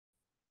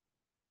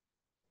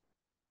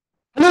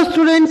Hello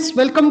students,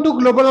 welcome to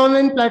Global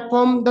Online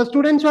Platform. The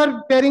students who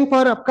are preparing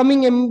for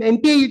upcoming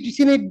NTA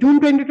UGC NET June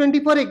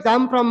 2024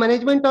 exam from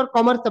Management or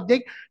Commerce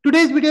subject.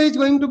 Today's video is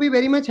going to be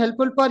very much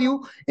helpful for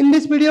you. In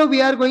this video,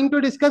 we are going to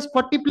discuss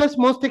 40 plus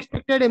most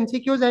expected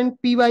MCQs and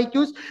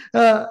PYQs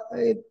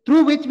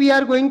through which we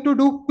are going to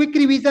do quick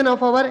revision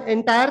of our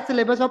entire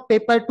syllabus of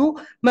paper 2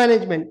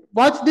 management.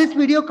 Watch this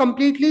video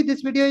completely.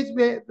 This video is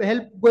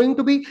going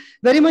to be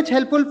very much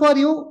helpful for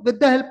you.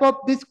 With the help of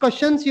these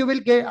questions, you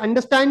will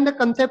understand the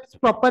concepts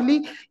properly,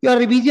 your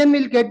revision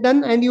will get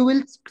done, and you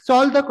will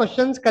solve the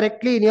questions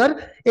correctly in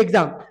your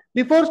exam.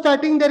 Before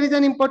starting, there is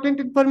an important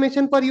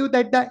information for you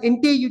that the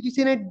NTA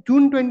UGC NET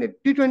June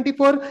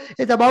 2024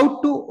 is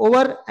about to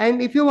over,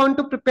 and if you want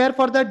to prepare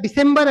for the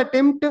December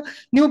attempt,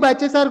 new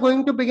batches are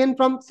going to begin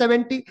from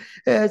 17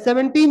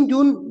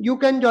 June. You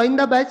can join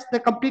the batch. The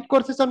complete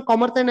courses on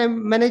commerce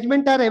and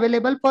management are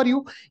available for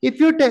you. If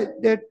you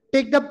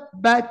take the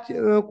batch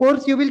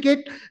course, you will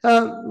get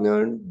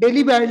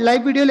daily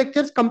live video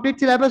lectures, complete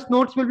syllabus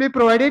notes will be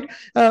provided,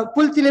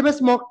 full syllabus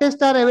mock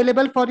tests are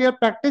available for your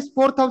practice,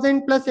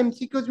 4,000 plus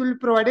MCQs will be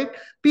provided,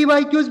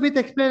 PYQs with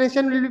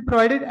explanation will be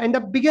provided, and the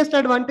biggest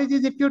advantage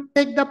is if you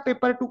take the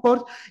paper 2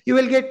 course, you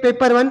will get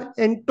paper 1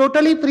 and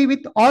totally free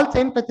with all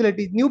same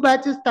facilities. New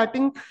batch is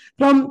starting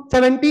from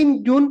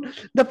 17 June.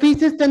 The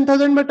fees is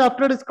 10,000, but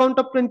after discount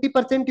of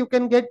 20%, you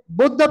can get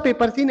both the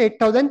papers in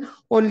 8,000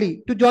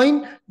 only. To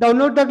join,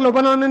 download the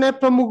Global Online app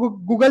from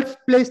Google's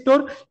Play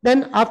Store.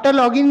 Then after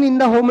logging in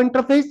the home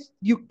interface,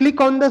 you click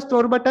on the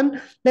store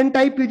button, then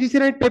type UGC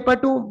NET paper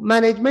 2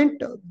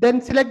 management, then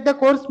select the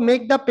course,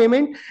 make the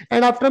payment,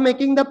 and after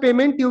making the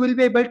payment, you will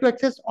be able to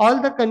access all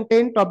the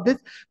content of this,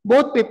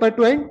 both paper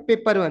 2 and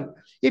paper 1.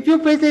 If you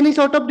face any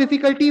sort of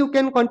difficulty, you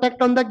can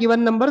contact on the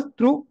given numbers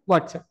through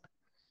WhatsApp.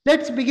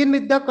 Let's begin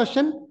with the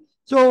question.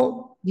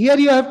 So here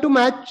you have to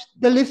match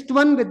the list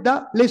 1 with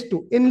the list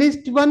 2. In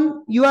list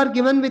 1, you are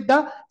given with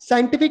the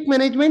scientific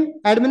management,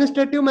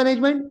 administrative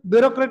management,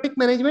 bureaucratic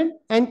management,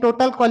 and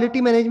total quality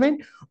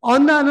management.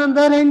 On the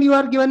other hand, you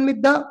are given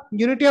with the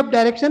unity of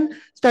direction,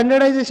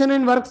 standardization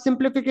and work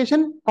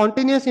simplification,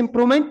 continuous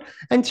improvement,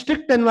 and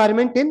strict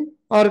environment in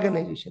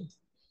organizations.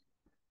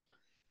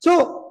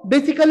 So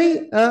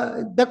basically,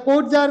 the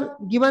codes are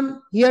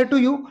given here to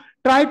you.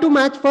 Try to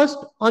match first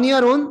on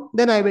your own,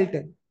 then I will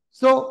tell.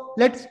 So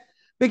let's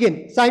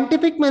begin.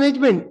 Scientific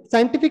management.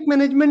 Scientific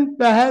management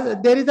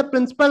there is a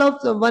principle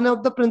of one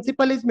of the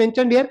principle is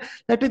mentioned here,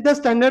 that is the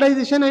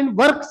standardization and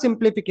work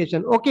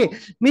simplification. Okay,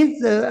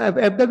 means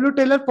FW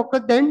Taylor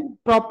focused then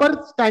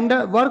proper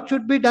standard work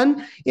should be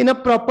done in a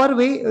proper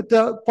way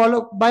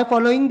by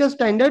following the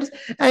standards,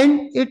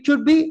 and it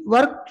should be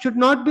work should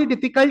not be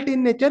difficult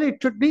in nature. It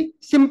should be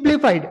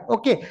simplified.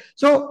 Okay,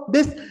 so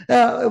this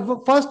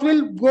first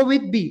will go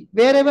with B.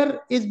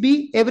 Wherever is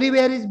B,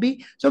 everywhere is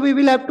B. So we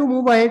will have to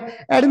move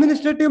ahead.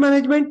 Administrative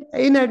management.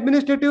 In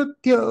administrative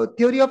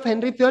theory of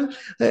Henry Fayol,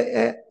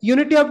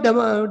 unity of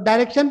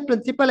direction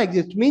principle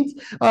exists. Means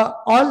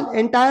all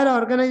entire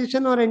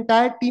organization or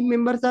entire team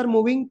members are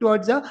moving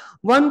towards a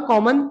one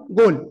common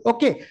goal.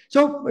 Okay,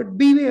 so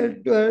B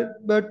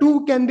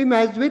 2 can be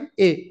matched with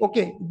A.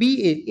 Okay,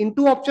 B A. In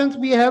two options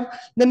we have.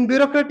 Then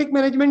bureaucratic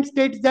management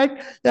states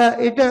that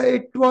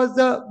it was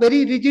a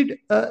very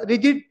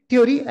rigid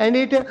theory, and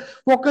it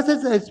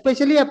focuses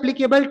especially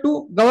applicable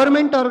to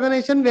government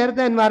organization where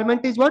the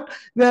environment is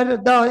where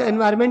the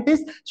environment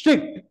is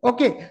strict.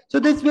 Okay, so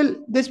this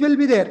will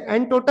be there.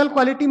 And total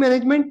quality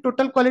management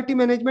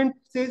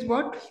says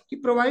what? To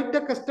provide the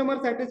customer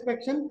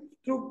satisfaction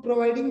through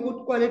providing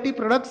good quality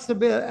products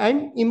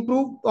and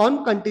improve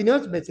on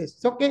continuous basis.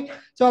 Okay,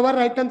 so our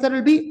right answer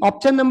will be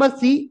option number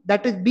C,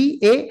 that is B,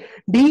 A,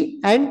 D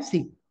and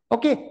C.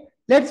 Okay,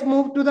 let's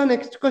move to the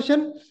next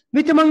question.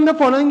 Which among the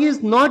following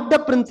is not the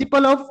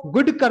principle of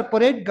good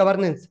corporate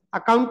governance?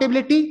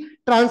 Accountability,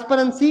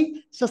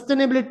 transparency,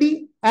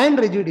 sustainability, and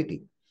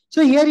rigidity.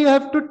 So here you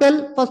have to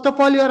tell, first of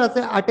all, your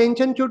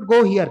attention should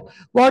go here.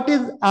 What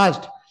is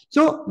asked?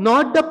 So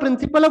not the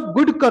principle of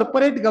good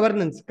corporate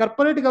governance.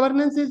 Corporate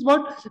governance is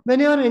what? When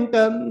your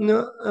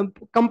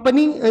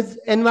company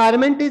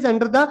environment is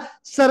under the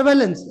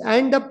surveillance,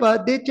 and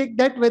they check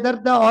that whether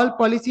the all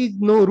policies,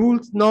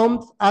 rules,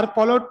 norms are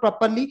followed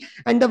properly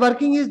and the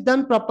working is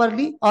done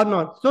properly or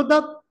not. So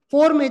the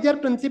four major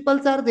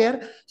principles are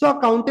there. So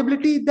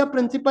accountability is the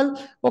principle.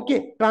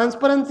 Okay,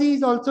 transparency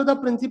is also the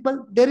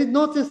principle. There is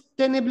no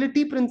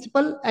sustainability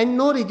principle and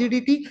no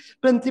rigidity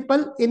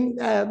principle in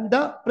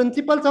the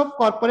principles of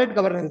corporate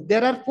governance.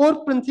 There are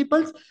four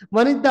principles.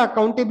 One is the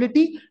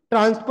accountability,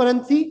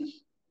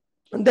 transparency,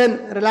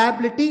 then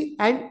reliability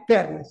and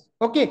fairness.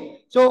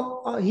 Okay,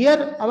 so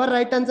here our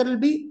right answer will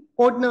be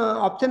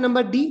option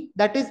number D,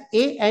 that is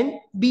A and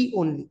B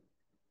only.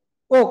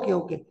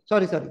 Okay,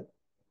 sorry.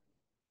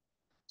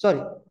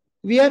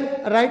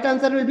 Where right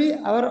answer will be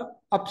our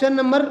option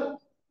number.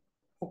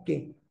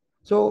 Okay,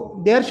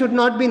 so there should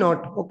not be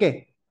not.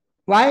 Okay,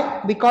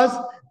 why? Because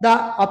The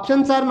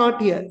options are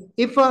not here.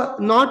 If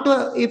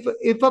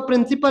if a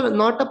principle,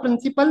 not a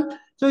principle,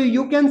 so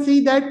you can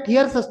see that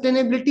here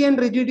sustainability and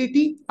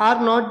rigidity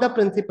are not the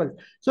principle.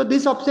 So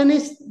this option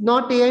is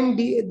not A and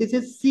D. This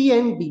is C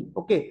and D.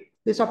 Okay.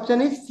 This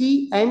option is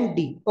C and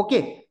D.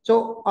 Okay.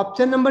 So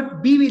option number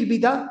B will be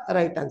the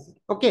right answer.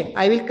 Okay.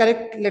 I will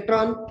correct later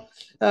on.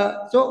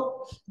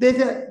 So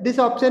this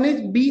option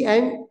is B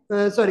and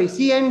sorry,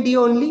 C and D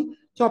only.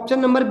 So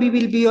option number B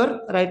will be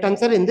your right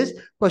answer in this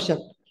question.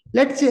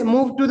 Let's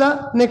move to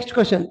the next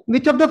question.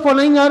 Which of the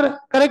following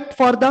are correct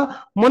for the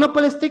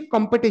monopolistic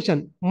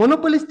competition?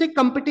 Monopolistic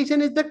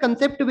competition is the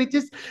concept which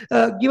is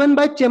given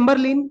by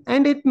Chamberlain,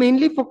 and it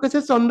mainly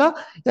focuses on the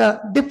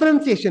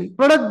differentiation.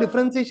 Product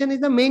differentiation is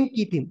the main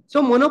key theme.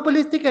 So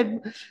monopolistic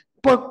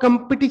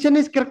competition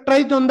is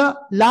characterized on the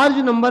large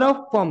number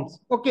of firms.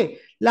 Okay,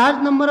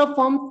 large number of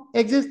firms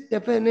exist.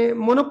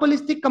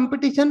 Monopolistic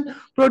competition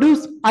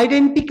produce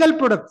identical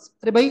products.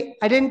 By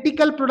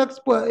identical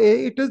products,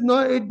 it does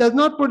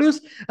not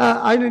produce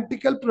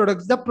identical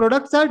products. The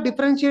products are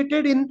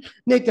differentiated in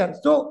nature.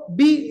 So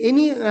B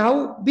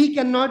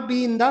cannot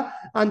be in the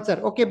answer.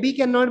 Okay, B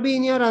cannot be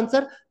in your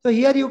answer. So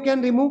here you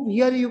can remove,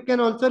 here you can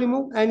also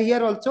remove, and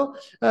here also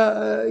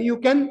you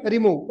can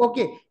remove.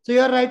 Okay, so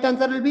your right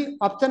answer will be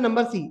option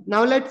number C.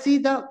 Now let's see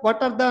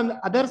what are the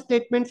other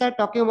statements are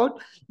talking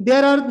about.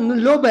 There are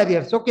low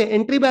barriers. Okay,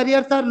 entry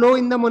barriers are low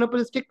in the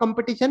monopolistic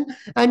competition,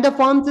 and the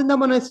firms in the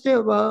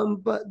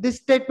this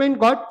statement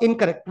got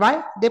incorrect.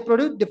 Why? They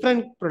produce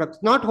different products,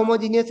 not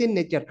homogeneous in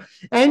nature,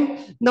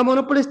 and the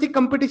monopolistic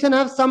competition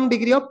have some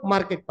degree of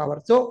market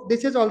power. So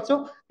this is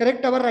also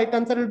correct. Our right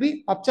answer will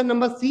be option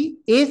number C,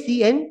 A,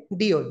 C, and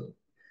D only.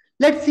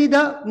 Let's see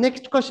the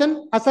next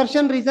question.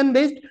 Assertion reason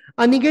based.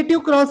 A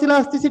negative cross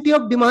elasticity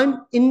of demand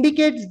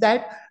indicates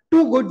that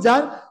two goods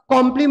are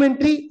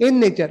complementary in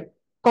nature.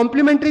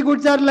 Complementary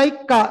goods are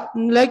like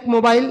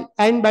mobile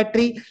and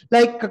battery,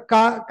 like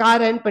car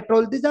and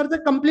petrol. These are the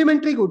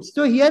complementary goods.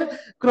 So here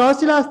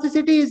cross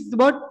elasticity is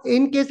what,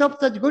 in case of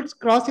such goods,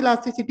 cross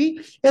elasticity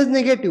is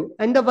negative.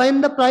 And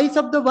when the price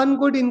of the one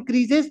good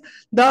increases,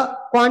 the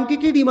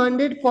quantity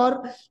demanded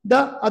for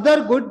the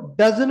other good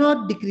does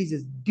not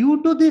decreases.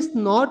 Due to this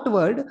not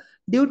word,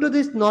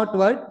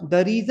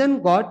 the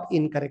reason got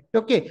incorrect.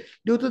 Okay,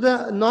 due to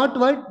the not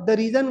word, the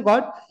reason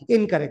got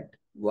incorrect.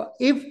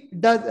 If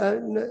does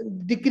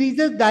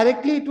decreases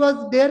directly, it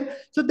was there,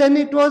 so then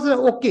it was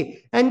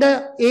okay, and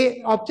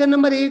A, option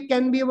number A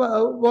can be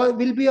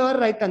will be our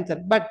right answer,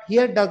 but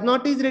here does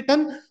not is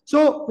written,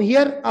 so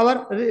here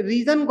our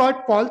reason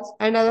got false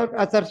and our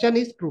assertion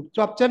is true.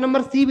 So option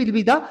number C will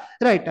be the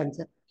right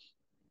answer.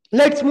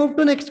 Let's move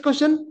to next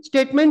question.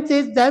 Statement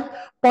says that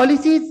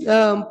policy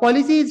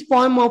is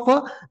form of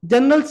a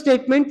general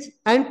statements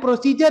and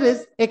procedure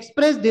is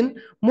expressed in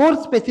more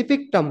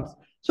specific terms.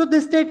 So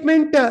this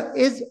statement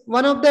is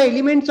one of the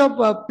elements of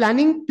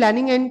planning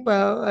and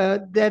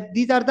that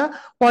these are the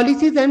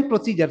policies and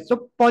procedures.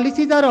 So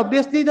policies are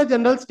obviously the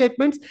general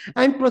statements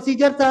and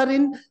procedures are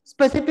in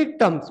specific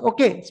terms.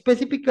 Okay,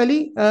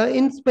 specifically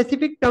in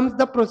specific terms,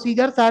 the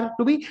procedures are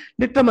to be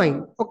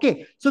determined.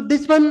 Okay, so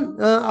this one,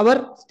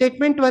 our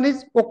statement one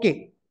is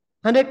okay.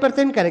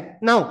 100%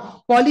 correct.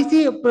 Now,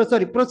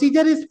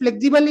 procedure is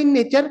flexible in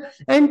nature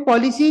and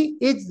policy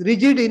is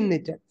rigid in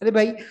nature.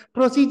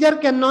 Procedure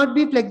cannot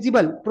be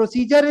flexible.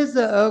 Procedure is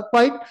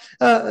quite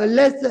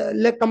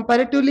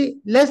comparatively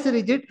less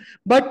rigid,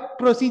 but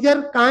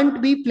procedure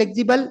can't be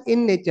flexible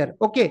in nature.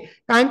 Okay,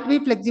 can't be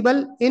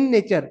flexible in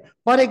nature.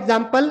 For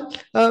example,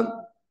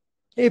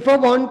 if I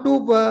want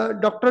to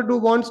doctor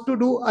wants to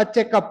do a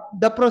checkup,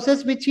 the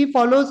process which he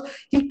follows,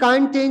 he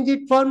can't change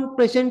it from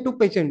patient to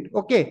patient.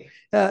 Okay,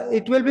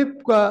 it will be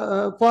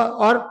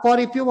for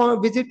if you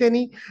want to visit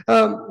any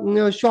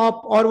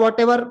shop or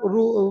whatever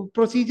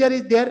procedure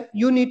is there,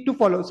 you need to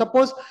follow.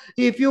 Suppose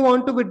if you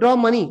want to withdraw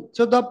money,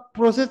 so the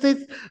process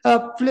is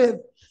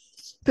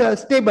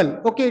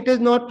stable. Okay, it is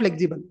not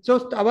flexible.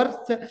 So our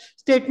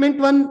statement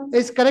one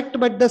is correct,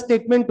 but the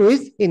statement two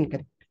is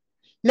incorrect.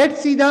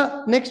 Let's see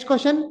the next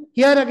question.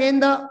 Here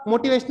again the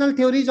motivational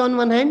theories on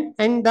one hand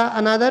and the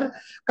another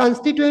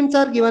constituents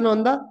are given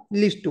on the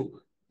list two.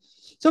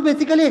 So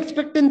basically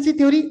expectancy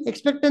theory.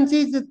 Expectancy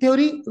is the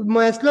theory,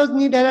 Maslow's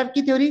need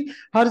hierarchy theory,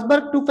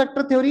 Herzberg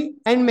two-factor theory,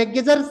 and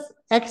McGezer's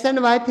X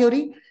and Y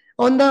theory.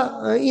 On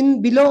the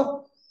in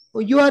below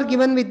you are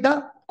given with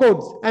the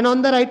codes, and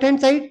on the right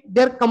hand side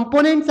their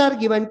components are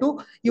given to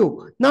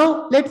you.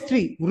 Now let's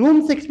see.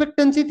 Room's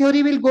expectancy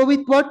theory will go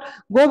with what?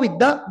 Go with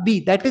the B,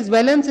 that is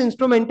valence,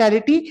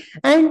 instrumentality,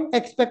 and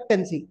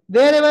expectancy.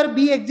 Wherever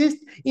B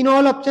exists, in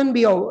all option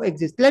B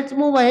exists. Let's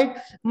move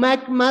ahead.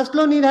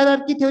 Maslow need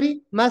hierarchy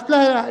theory.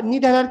 Maslow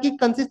need hierarchy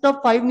consists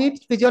of 5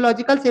 needs: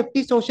 physiological,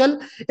 safety, social,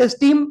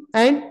 esteem,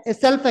 and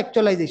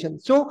self-actualization.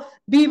 So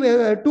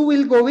B2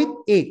 will go with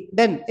A.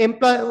 Then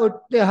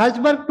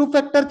Herzberg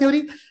two-factor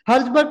theory.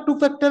 Herzberg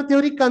two-factor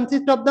theory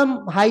consists of the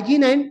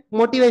hygiene and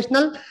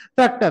motivational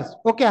factors.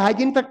 Okay,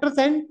 hygiene factors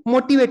and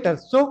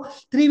motivators. So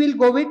 3 will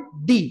go with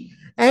D.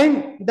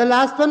 And the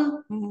last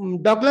one,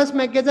 Douglas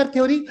McGregor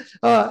theory,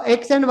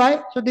 X and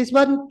Y. So this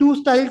one, two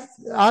styles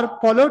are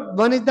followed.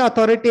 One is the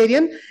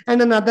authoritarian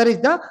and another is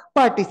the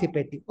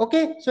participative.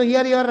 Okay. So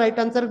here your right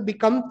answer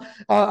becomes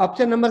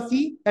option number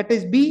C, that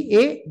is B,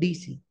 A, D,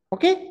 C.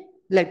 Okay.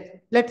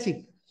 Let's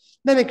see.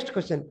 The next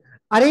question.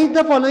 Arrange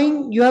the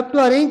following. You have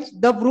to arrange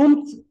the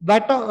Vroom's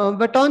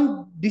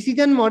Baton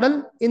decision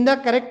model in the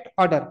correct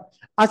order.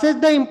 Assess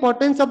the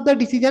importance of the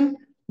decision.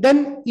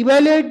 Then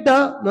evaluate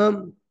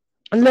the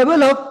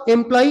level of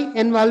employee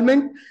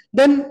involvement.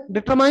 Then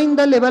determine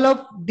the level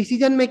of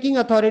decision making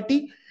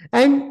authority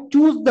and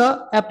choose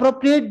the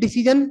appropriate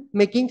decision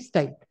making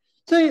style.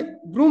 So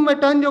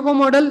Vroom-Baton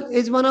model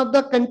is one of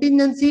the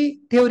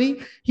contingency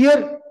theory.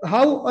 Here,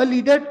 how a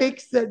leader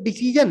takes a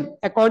decision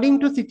according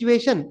to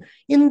situation.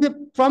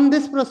 From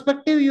this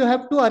perspective, you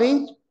have to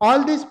arrange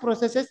all these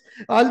processes,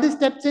 all these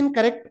steps in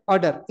correct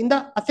order, in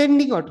the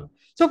ascending order.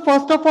 So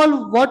first of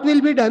all, what will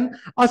be done?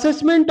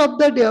 Assessment of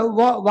the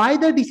why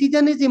the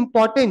decision is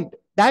important.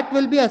 That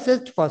will be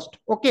assessed first.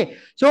 Okay.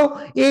 So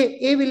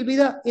A will be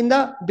in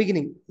the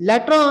beginning.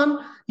 Later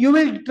on, you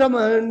will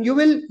determine, you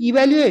will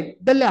evaluate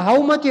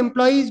how much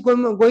employee is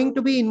going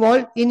to be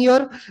involved in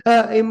your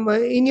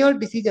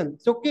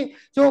decisions. Okay.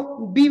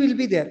 So B will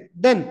be there.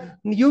 Then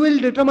you will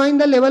determine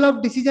the level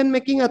of decision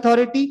making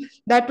authority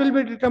that will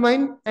be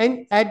determined,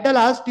 and at the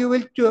last you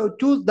will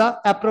choose the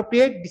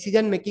appropriate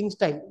decision making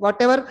style.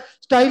 Whatever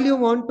style you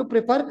want to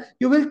prefer,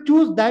 you will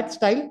choose that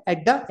style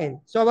at the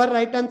end. So our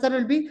right answer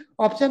will be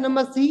option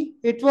number C.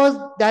 It was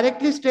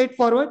directly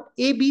straightforward.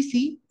 A, B,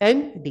 C,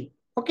 and D.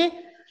 Okay.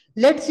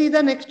 Let's see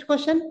the next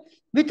question.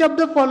 Which of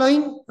the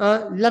following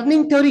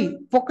learning theory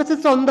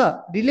focuses on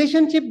the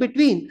relationship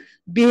between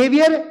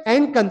behavior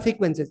and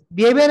consequences?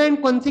 Behavior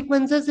and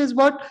consequences is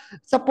what?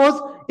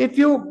 Suppose if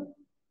you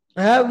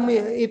have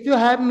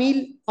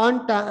meal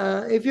on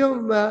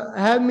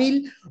have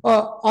meal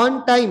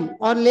on time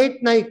or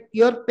late night,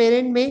 your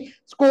parent may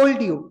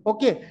scold you.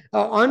 Okay.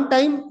 On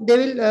time they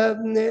will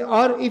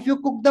or if you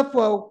cook the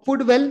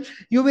food well,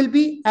 you will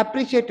be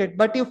appreciated.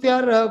 But if you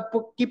are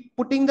keep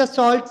putting the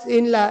salts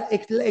in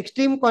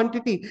extreme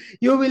quantity,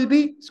 you will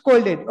be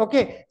scolded.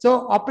 Okay.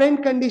 So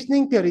operant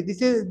conditioning theory,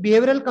 this is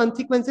behavioral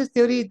consequences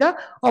theory, the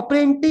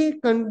operant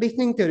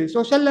conditioning theory.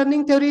 Social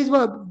learning theory is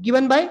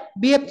given by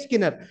B.F.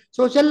 Skinner.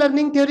 Social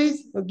learning theory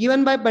is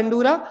given by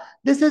Bandura.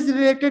 This is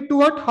related to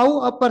what?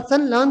 How a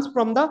person learns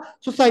from the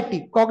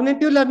society.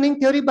 Cognitive learning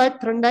theory by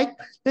Thorndike.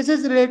 This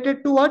is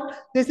related to what?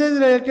 This is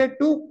related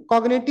to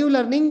cognitive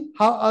learning.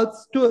 How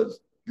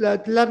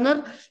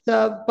learner,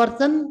 the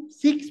person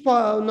seeks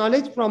for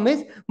knowledge from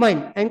his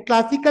mind. And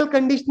classical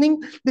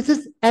conditioning, this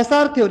is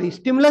SR theory,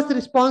 stimulus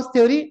response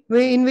theory,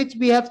 in which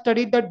we have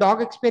studied the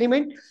dog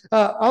experiment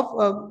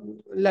of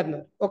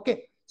learner.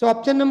 Okay. So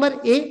option number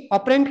A,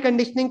 operant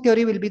conditioning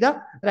theory, will be the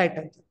right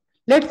answer.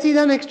 Let's see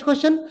the next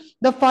question.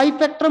 The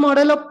 5-factor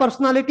model of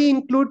personality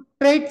include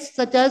traits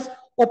such as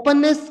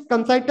openness,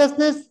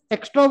 concitousness,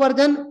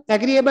 extroversion,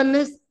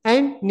 agreeableness,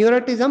 and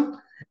neuroticism.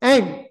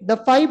 And the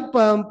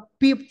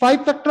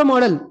 5-factor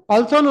model,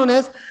 also known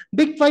as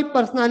Big 5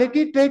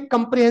 personality trait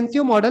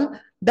comprehensive model,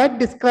 that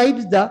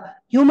describes the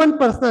human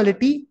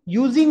personality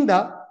using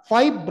the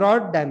 5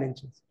 broad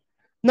dimensions.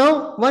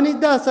 Now, one is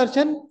the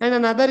assertion and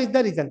another is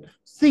the reason.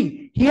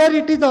 See, here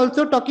it is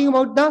also talking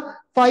about the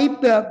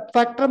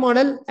 5-factor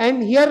model,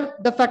 and here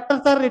the factors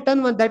are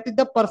written. That is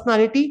the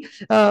personality,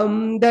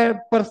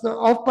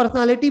 of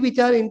personality, which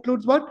are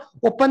includes what?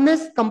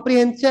 Openness,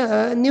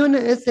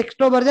 comprehensiveness,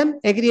 extroversion,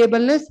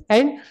 agreeableness,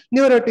 and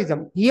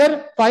neuroticism.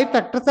 Here 5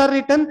 factors are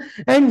written,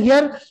 and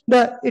here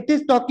it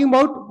is talking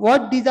about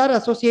what these are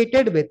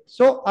associated with.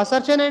 So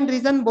assertion and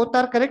reason both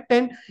are correct,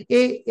 and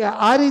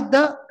R is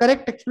the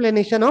correct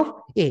explanation of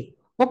A.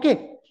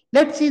 Okay.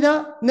 Let's see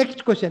the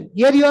next question.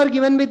 Here you are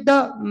given with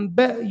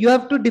you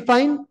have to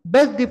define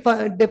best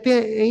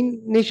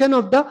definition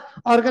of the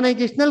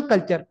organizational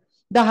culture,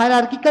 the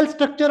hierarchical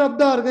structure of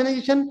the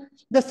organization,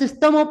 the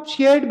system of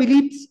shared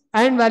beliefs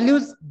and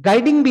values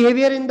guiding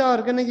behavior in the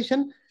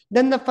organization,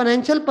 then the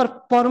financial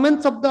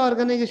performance of the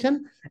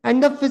organization,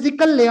 and the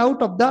physical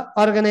layout of the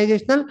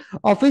organizational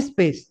office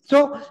space.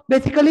 So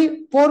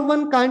basically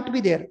 4-1 can't be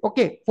there.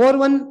 Okay,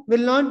 4-1 will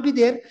not be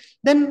there.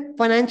 Then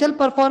financial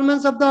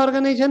performance of the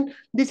organization,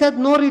 this has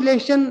no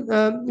relation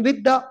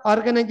with the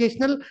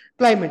organizational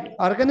climate.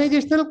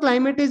 Organizational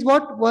climate is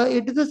what?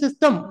 It is a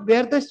system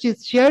where the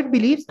shared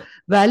beliefs,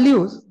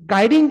 values,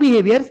 guiding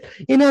behaviors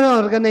in an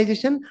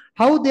organization,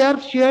 how they are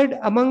shared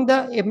among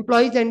the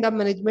employees and the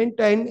management,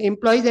 and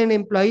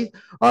employees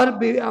or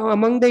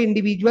among the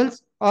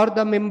individuals or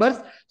the members.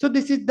 So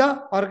this is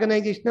the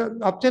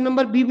organizational. Option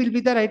number B will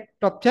be the right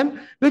option,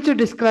 which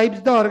describes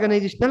the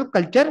organizational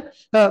culture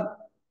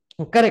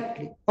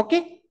correctly.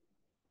 Okay.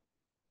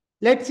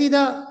 Let's see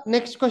the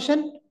next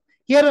question.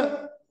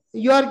 Here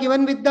you are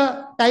given with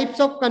the types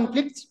of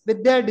conflicts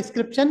with their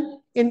description: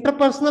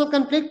 interpersonal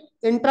conflict,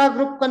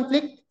 intra-group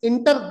conflict,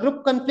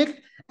 intergroup conflict,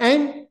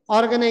 and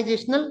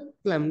organizational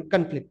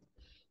conflict.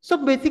 So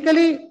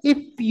basically, if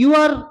you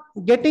are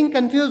getting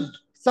confused,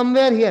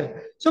 somewhere here.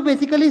 So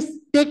basically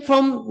take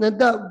from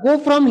go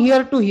from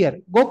here to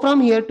here,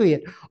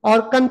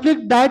 or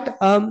conflict that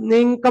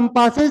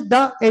encompasses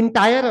the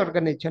entire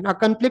organization. A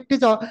conflict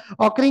is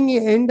occurring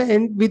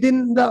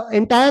within the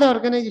entire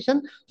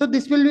organization. So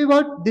this will be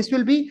what? This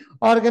will be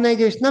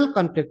organizational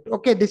conflict.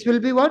 Okay, this will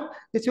be what?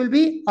 This will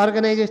be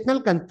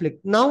organizational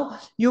conflict. Now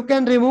you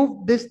can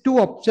remove these two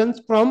options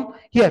from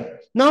here.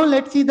 Now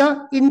let's see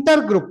the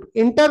intergroup.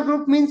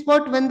 Intergroup means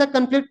what? When the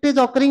conflict is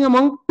occurring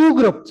among two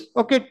groups.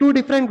 Okay, two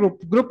different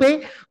groups. Group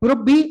A,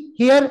 group B.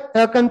 Here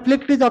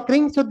conflict is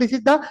occurring. So this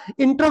is the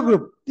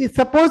intergroup.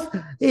 Suppose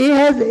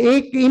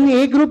in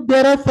A group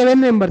there are 7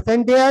 members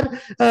and they are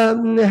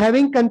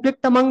having conflict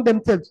among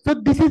themselves. So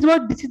this is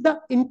what? This is the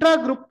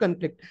intra-group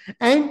conflict.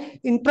 And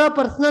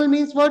intrapersonal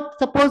means what?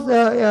 Suppose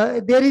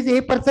there is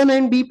A person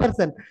and B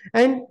person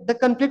and the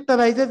conflict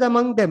arises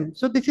among them.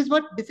 So this is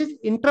what? This is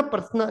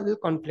intrapersonal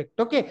conflict.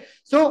 Okay.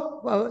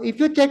 So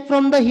if you check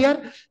from the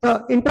here,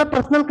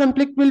 intrapersonal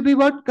conflict will be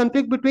what?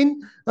 Conflict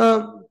between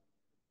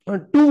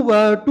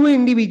two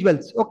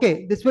individuals.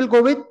 Okay, this will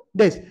go with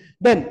this.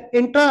 Then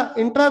intra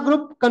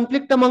group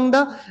conflict among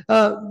the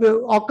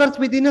occurs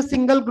within a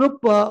single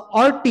group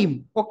or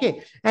team.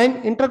 Okay,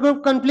 and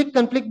intergroup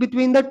conflict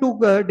between the two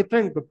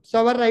different groups.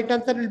 So our right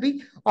answer will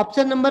be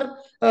option number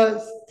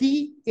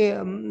C.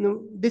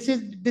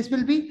 This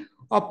will be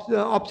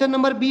option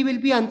number B will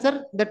be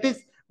answer. That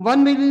is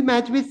 1 will be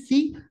match with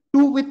C,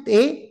 2 with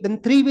A, then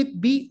 3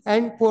 with B,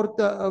 and 4th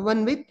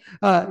one with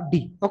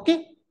D.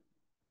 Okay.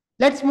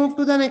 Let's move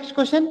to the next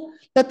question.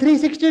 The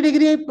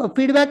 360-degree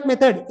feedback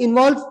method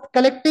involves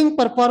collecting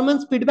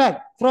performance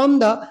feedback from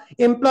the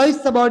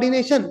employee's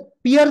subordination,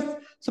 peers,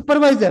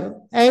 supervisor,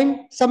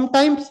 and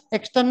sometimes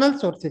external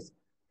sources.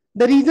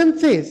 The reason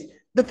says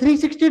the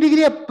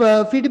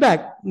 360-degree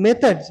feedback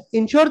methods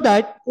ensure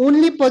that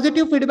only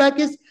positive feedback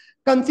is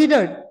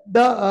considered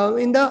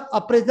in the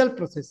appraisal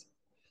process.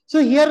 So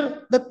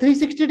here the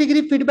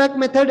 360-degree feedback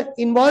method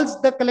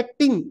involves the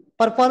collecting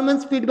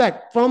performance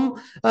feedback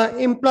from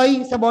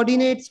employee,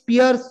 subordinates,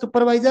 peers,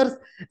 supervisors,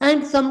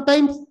 and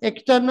sometimes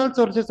external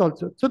sources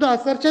also. So the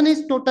assertion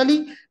is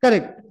totally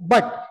correct.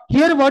 But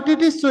here what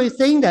it is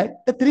saying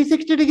that the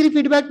 360-degree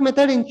feedback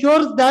method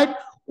ensures that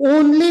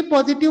only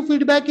positive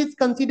feedback is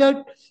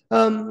considered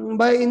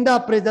in the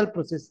appraisal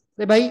process.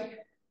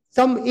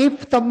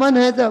 If someone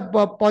has a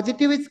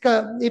positive,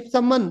 if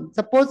someone,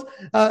 suppose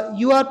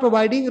you are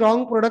providing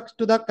wrong products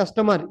to the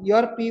customer,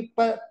 your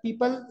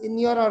people in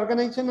your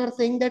organization are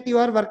saying that you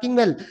are working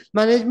well,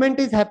 management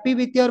is happy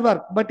with your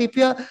work, but if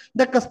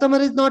the customer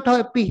is not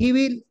happy,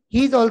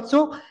 he is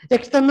also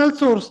external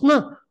source,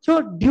 na?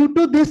 So due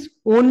to this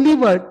only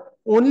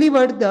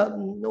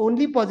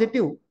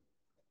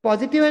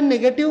positive and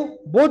negative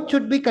both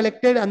should be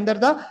collected under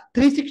the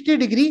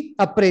 360-degree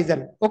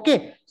appraisal.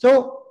 Okay,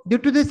 so due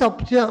to this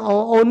option,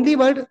 only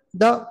word,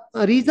 the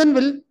reason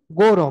will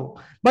go wrong.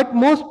 But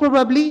most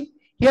probably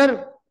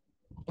here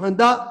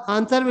the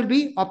answer will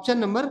be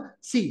option number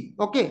C.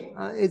 Okay,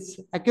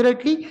 it's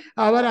accurately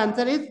our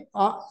answer is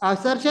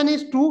assertion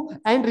is true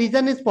and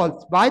reason is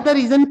false. Why the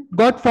reason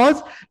got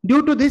false?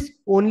 Due to this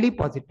only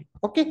positive.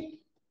 Okay,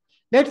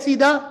 let's see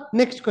the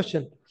next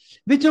question.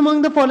 Which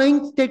among the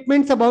following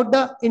statements about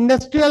the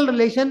industrial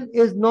relation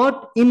is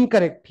not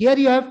incorrect? Here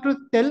you have to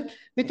tell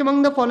which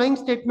among the following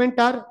statements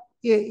are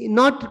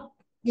not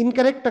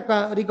incorrect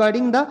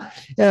regarding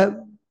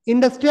the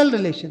industrial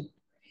relation.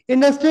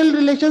 Industrial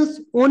relations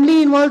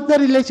only involves the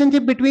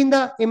relationship between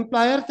the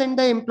employers and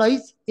the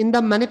employees in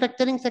the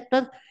manufacturing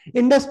sector.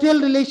 Industrial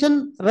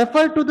relation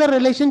refer to the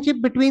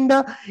relationship between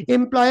the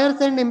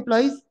employers and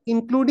employees,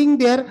 including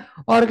their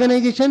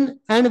organization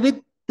and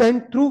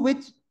through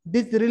which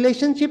these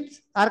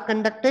relationships are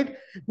conducted.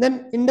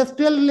 Then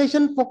industrial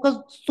relation focus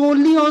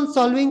solely on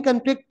solving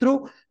conflict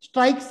through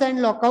strikes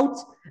and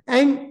lockouts,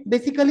 and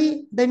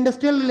basically the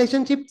industrial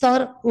relationships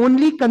are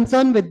only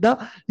concerned with the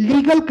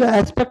legal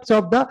aspects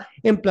of the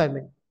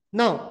employment.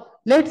 Now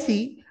let's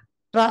see,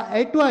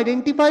 try to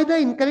identify the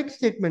incorrect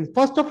statement.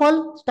 First of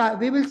all,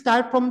 we will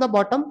start from the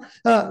bottom,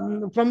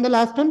 from the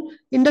last one.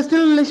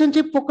 Industrial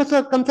relationship focus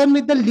are concerned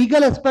with the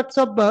legal aspects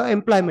of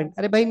employment.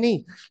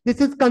 This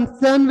is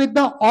concerned with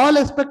the all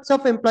aspects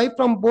of employee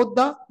from both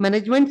the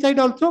management side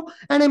also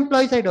and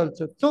employee side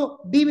also. So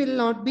D will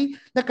not be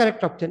the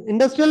correct option.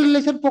 Industrial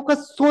relation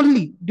focus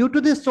solely. Due to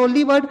this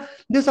solely word,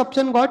 this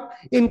option got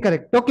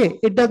incorrect. Okay,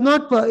 it does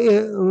not.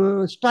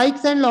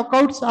 Strikes and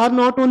lockouts are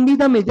not only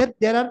the measure.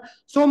 There are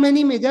so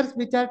many measures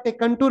which are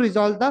taken to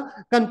resolve the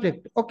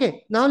conflict.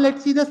 Okay, now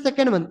let's see the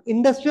second one.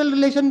 Industrial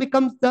relation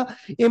becomes the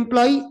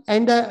employee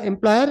and the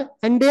employer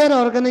and their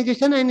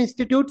organization and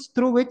institutes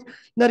through which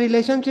the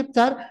relationships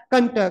are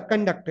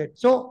conducted.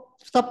 So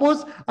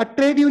suppose a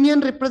trade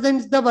union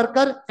represents the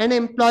worker and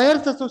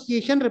employers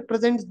association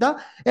represents the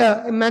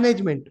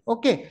management.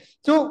 Okay,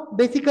 so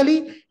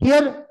basically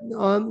here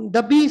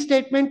the B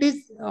statement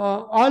is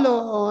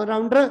all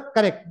rounder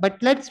correct, but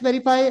let's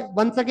verify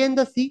once again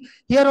the C.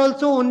 Here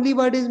also only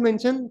word is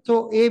mentioned,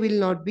 so A will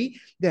not be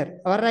there.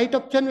 Our right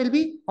option will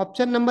be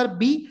option number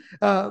B.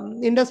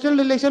 Industrial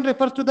relation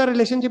refers to the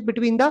relationship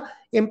between the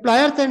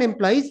employers and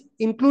employees,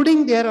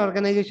 including their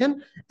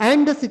organization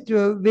and the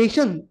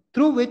situation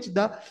through which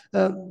the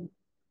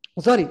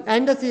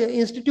and the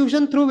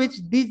institution through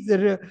which these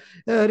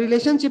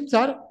relationships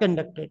are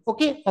conducted.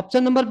 Okay,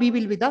 option number B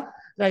will be the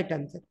right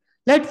answer.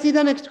 Let's see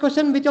the next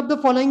question. Which of the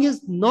following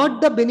is not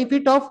the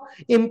benefit of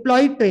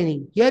employee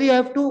training? Here you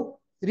have to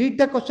read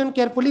the question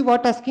carefully.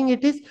 What asking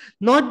it is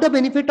not the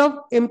benefit of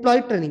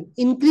employee training.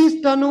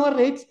 Increased turnover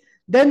rates,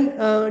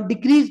 then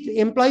decreased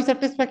employee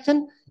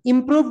satisfaction,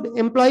 improved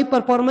employee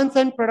performance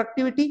and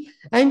productivity,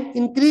 and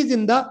increase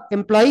in the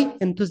employee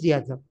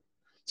enthusiasm.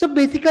 So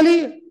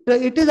basically,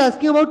 it is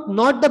asking about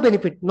not the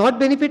benefit. Not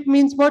benefit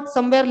means what?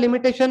 Somewhere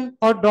limitation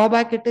or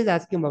drawback it is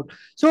asking about.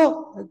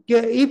 So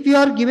if you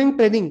are giving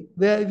training,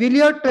 will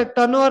your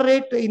turnover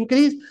rate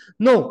increase?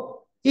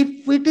 No.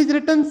 If it is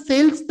written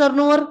sales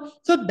turnover,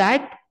 so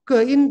that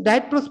in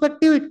that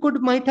perspective it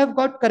could might have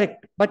got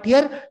correct, but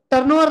here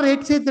turnover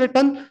rates is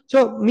written,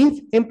 so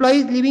means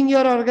employees leaving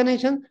your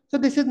organization, so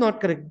this is not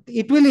correct.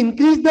 It will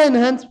increase the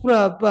enhanced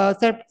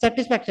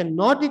satisfaction,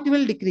 not it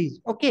will decrease.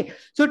 Okay,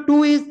 so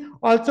 2 is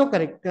also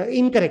correct,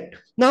 incorrect.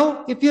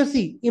 Now if you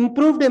see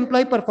improved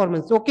employee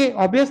performance, okay,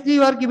 obviously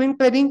you are giving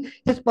training,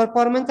 his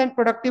performance and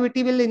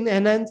productivity will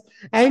enhance,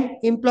 and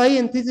employee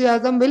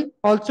enthusiasm will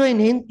also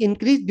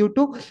increase due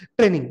to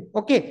training.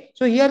 Okay,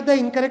 so here the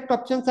incorrect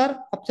options are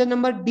option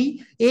number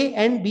D, A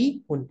and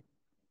B only.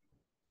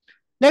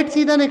 Let's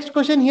see the next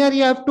question. Here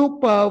you have to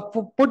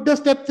put the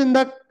steps in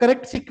the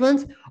correct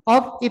sequence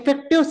of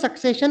effective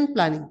succession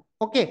planning.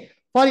 Okay,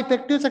 for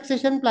effective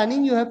succession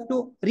planning, you have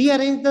to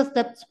rearrange the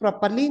steps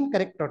properly in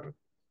correct order.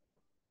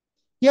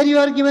 Here you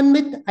are given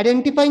with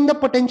identifying the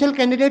potential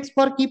candidates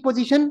for key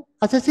position,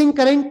 assessing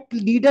current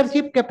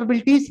leadership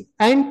capabilities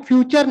and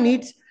future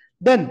needs,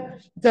 then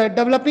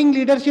developing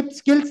leadership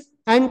skills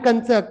and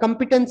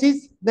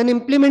competencies, then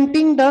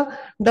implementing the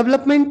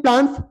development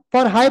plans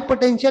for high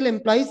potential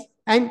employees,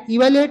 and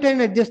evaluate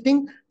and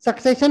adjusting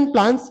succession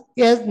plans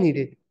as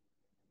needed.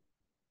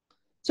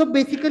 So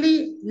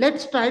basically,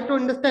 let's try to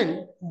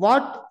understand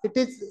what it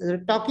is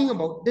talking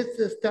about. This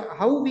is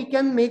how we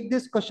can make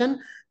this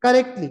question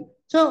correctly.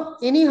 So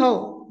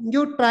anyhow,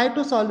 you try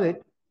to solve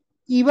it.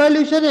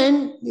 Evaluation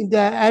and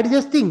the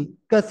adjusting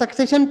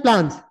succession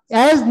plans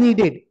as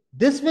needed.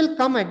 This will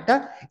come at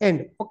the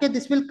end. Okay,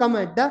 this will come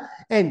at the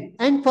end.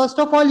 And first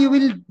of all, you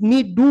will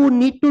need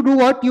to do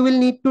what? You will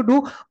need to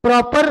do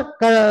proper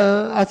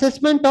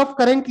assessment of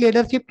current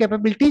leadership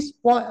capabilities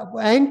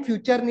and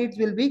future needs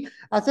will be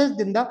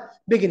assessed in the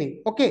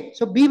beginning. Okay,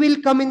 so B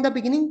will come in the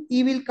beginning,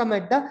 E will come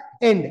at the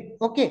end.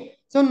 Okay,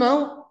 so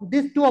now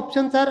these two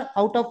options are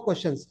out of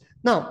questions.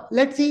 Now,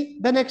 let's see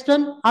the next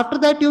one. After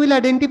that, you will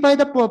identify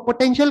the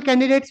potential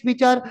candidates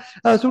which are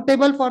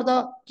suitable for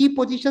the key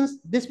positions.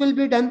 This will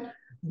be done.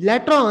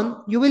 Later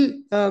on, you will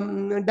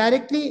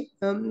directly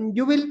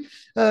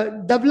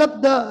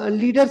develop the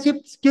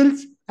leadership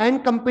skills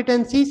and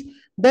competencies,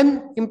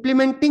 then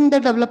implementing the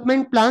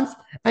development plans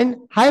and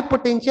high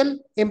potential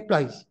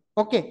employees.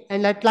 Okay,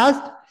 and at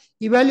last,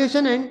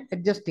 evaluation and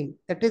adjusting.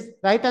 That is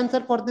right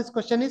answer for this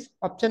question is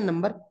option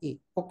number A.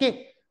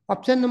 Okay,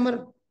 option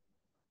number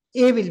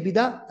A will be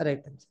the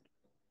right answer.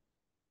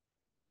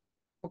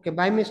 Okay,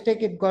 by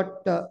mistake it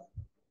got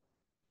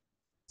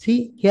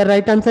see here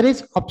right answer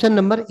is option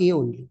number A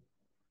only.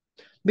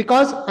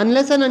 Because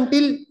unless and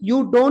until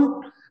you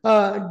don't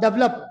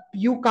develop,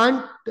 you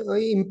can't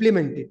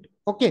implement it.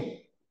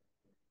 Okay.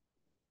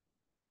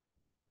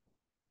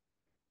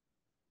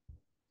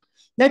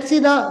 Let's see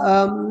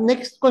the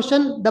next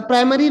question. The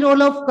primary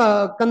role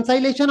of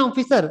conciliation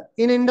officer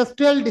in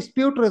industrial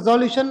dispute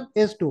resolution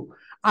is to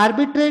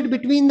arbitrate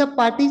between the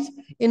parties,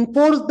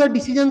 enforce the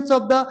decisions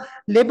of the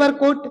labor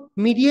court,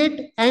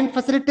 mediate and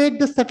facilitate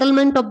the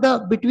settlement of the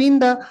between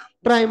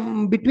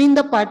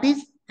the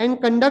parties,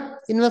 and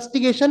conduct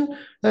investigation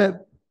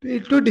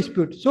to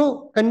dispute.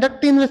 So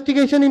conduct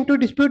investigation into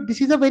dispute,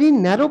 this is a very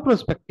narrow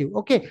perspective.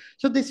 Okay,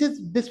 so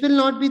this will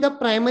not be the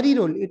primary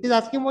role. It is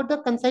asking about the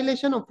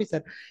conciliation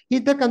officer. He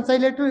is the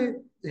conciliator,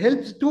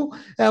 helps to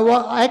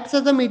acts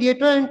as a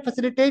mediator and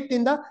facilitate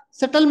in the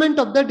settlement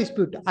of the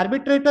dispute.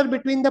 Arbitrator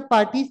between the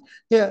parties,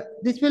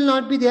 this will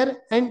not be there,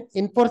 and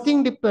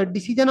enforcing the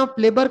decision of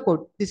labor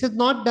court, this is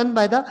not done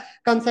by the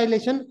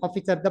conciliation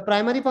officer. The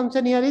primary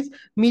function here is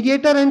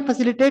mediator and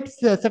facilitates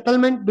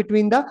settlement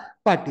between the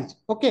parties.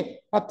 Okay,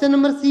 option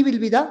number C will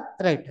be the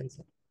right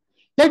answer.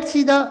 Let's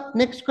see the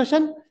next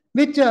question.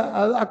 Which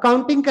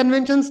accounting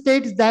convention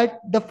states that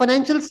the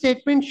financial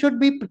statement should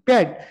be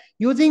prepared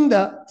using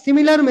the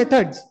similar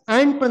methods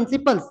and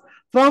principles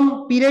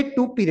from period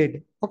to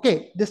period.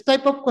 Okay, this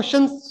type of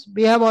questions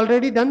we have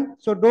already done,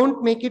 so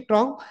don't make it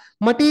wrong.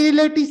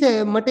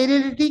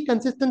 Materiality,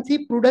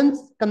 consistency, prudence,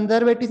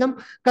 conservatism.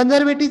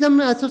 Conservatism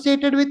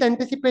associated with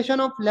anticipation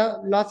of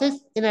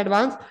losses in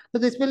advance. So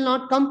this will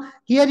not come.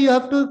 Here you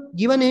have to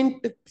give an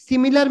hint,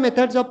 similar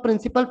methods of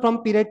principle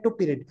from period to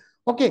period.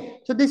 Okay,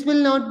 so this will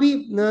not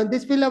be,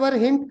 this will our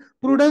hint.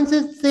 Prudence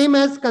is same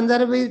as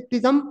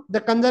conservatism.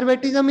 The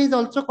conservatism is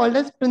also called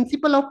as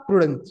principle of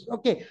prudence.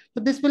 Okay, so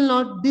this will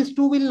not, these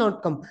two will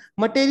not come.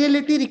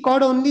 Materiality,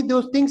 record only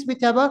those things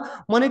which have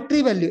a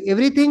monetary value.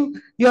 Everything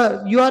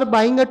you are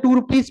buying a 2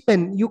 rupees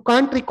pen, you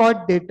can't record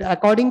it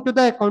according to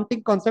the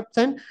accounting concepts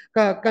and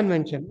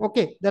convention.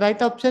 Okay, the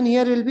right option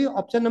here will be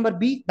option number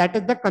B, that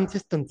is the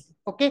consistency.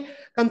 Okay,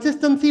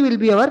 consistency will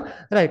be our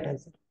right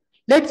answer.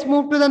 Let's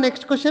move to the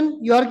next question.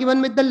 You are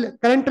given with the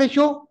current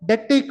ratio,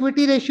 debt to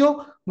equity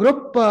ratio,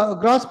 group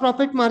gross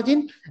profit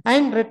margin,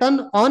 and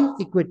return on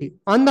equity.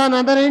 On the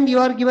other hand, you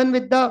are given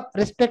with the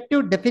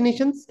respective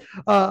definitions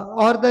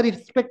or the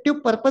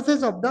respective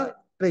purposes of the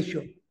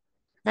ratio.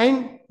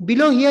 And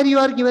below here, you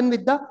are given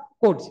with the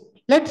codes.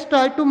 Let's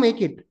try to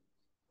make it.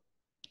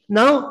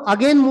 Now,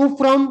 again, move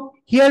from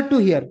here to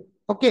here.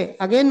 Okay,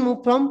 again,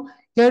 move from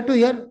here to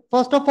here.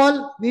 First of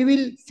all, we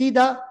will see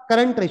the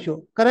current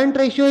ratio. Current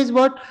ratio is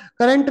what?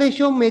 Current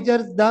ratio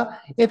measures the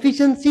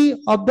efficiency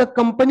of the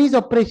company's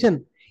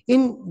operation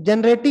in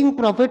generating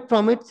profit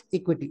from its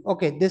equity.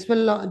 Okay,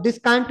 this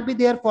can't be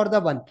there for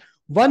the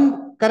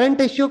one current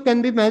ratio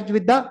can be matched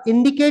with the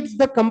indicates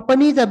the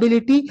company's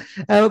ability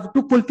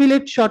to fulfill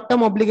its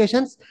short-term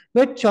obligations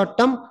with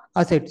short-term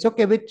assets.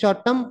 Okay, with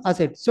short-term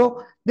assets.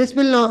 So this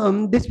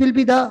will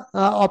be the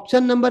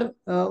option number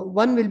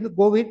one will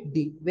go with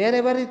D.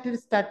 Wherever it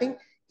is starting,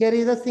 here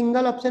is a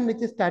single option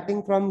which is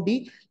starting from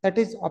D, that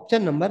is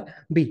option number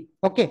B.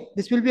 Okay,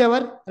 this will be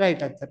our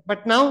right answer.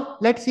 But now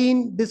let's see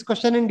in this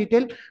question in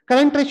detail.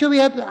 Current ratio, we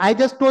have, I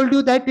just told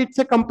you that it's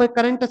a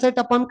current asset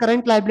upon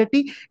current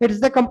liability. It is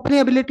the company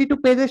ability to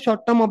pay the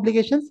short-term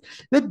obligations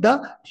with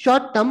the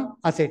short-term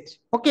assets.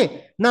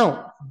 Okay,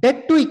 now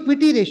debt to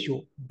equity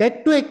ratio.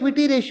 Debt to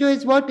equity ratio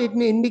is what it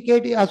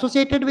indicates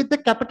associated with the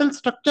capital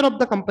structure of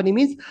the company,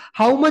 means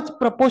how much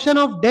proportion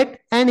of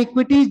debt and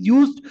equity is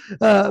used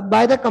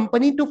by the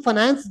company to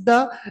finance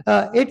the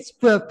its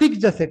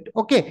fixed asset.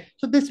 Okay,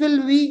 so this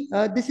will be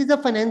this is a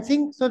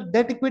financing. So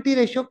debt equity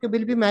ratio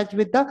will be matched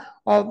with the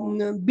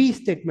B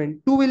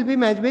statement. 2 will be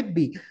matched with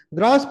B.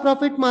 Gross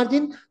profit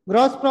margin.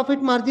 Gross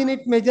profit margin,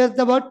 it measures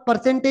the what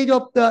percentage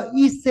of the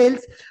each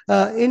sales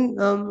in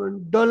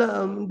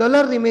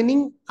dollar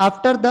remaining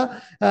after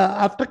the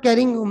after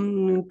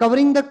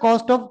covering the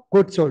cost of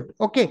goods sold.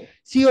 Okay,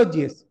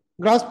 COGS.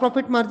 Gross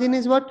profit margin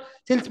is what?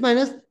 Sales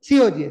minus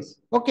COGS.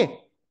 Okay.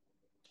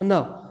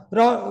 Now,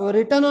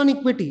 return on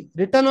equity.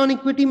 Return on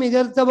equity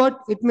measures the what?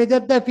 It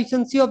measures the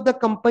efficiency of the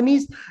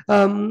company's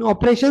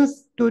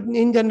operations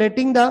in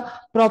generating the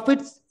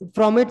profits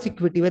from its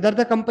equity. Whether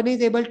the company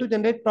is able to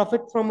generate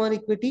profit from our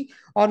equity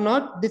or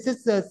not, this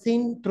is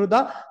seen through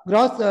the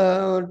gross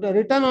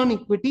return on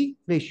equity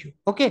ratio.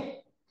 Okay.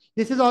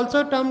 This is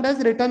also termed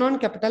as return on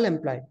capital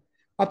employed.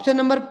 Option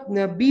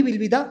number B will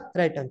be the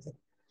right answer.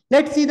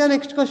 Let's see the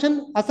next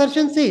question.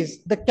 Assertion says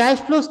the cash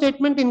flow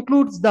statement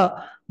includes the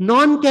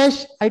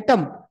non-cash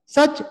item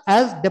such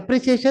as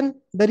depreciation.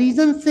 The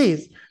reason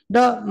says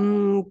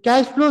the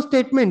cash flow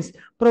statements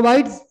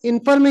provides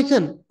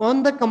information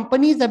on the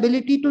company's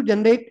ability to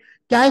generate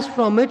cash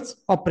from its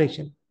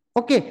operation.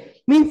 Okay,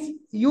 means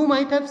you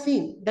might have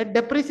seen that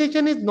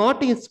depreciation is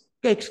not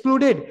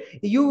excluded.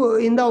 You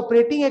in the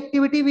operating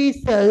activity, we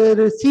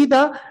see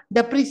the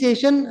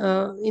depreciation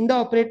in the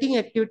operating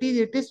activities,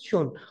 it is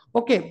shown.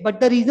 Okay, but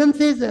the reason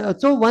says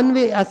so one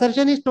way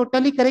assertion is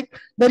totally correct.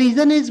 The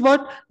reason is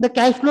what? The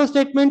cash flow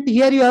statement,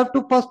 here you have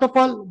to first of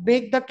all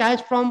make the cash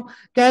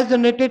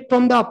generated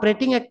from the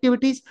operating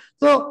activities.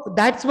 So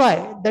that's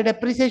why the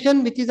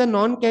depreciation, which is a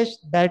non-cash,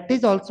 that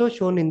is also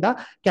shown in the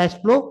cash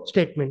flow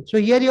statement. So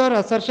here your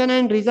assertion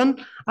and reason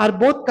are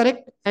both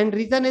correct, and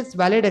reason is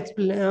valid.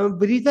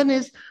 Reason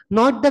is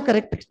not the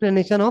correct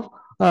explanation of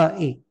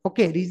A.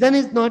 Okay, reason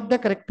is not the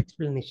correct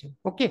explanation.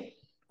 Okay,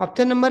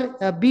 option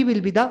number B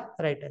will be the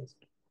right answer.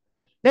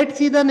 Let's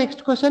see the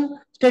next question.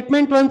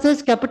 Statement 1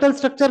 says capital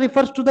structure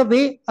refers to the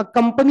way a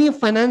company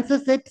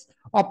finances its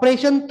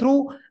operation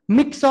through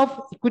mix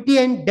of equity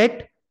and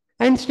debt.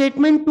 And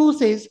statement 2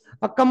 says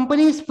a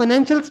company's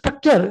financial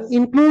structure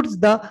includes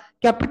the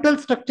capital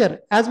structure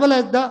as well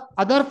as the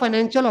other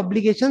financial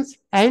obligations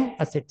and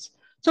assets.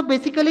 So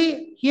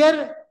basically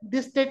here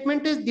this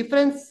statement is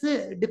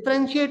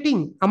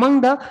differentiating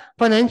among the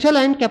financial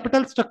and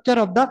capital structure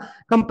of the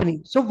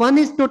company. So one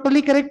is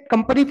totally correct.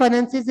 Company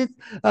finances its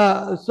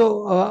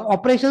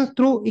operations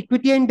through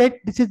equity and debt.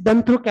 This is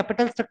done through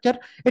capital structure.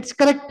 It's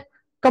correct.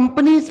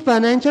 Company's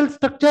financial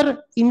structure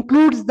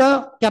includes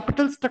the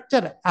capital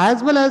structure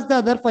as well as the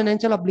other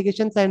financial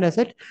obligations and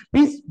assets.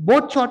 Means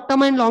both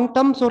short-term and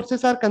long-term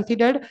sources are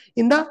considered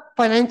in the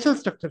financial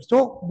structure.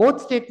 So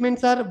both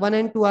statements are 1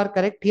 and 2 are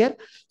correct here.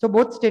 So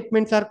both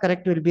statements are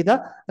correct will be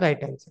the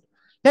right answer.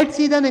 Let's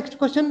see the next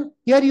question.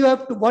 Here you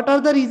have to, what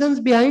are the reasons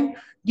behind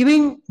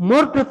giving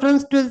more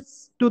preference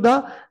to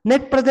the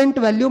net present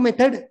value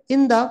method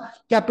in the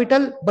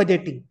capital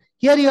budgeting?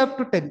 Here you have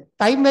to tell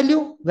time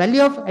value,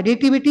 value of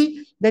additivity,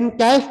 then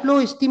cash flow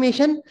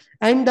estimation,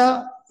 and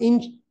the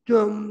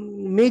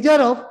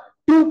measure of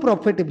true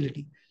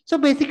profitability. So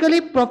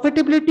basically,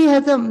 profitability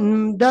has a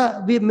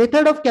the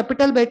method of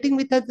capital betting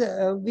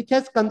which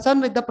has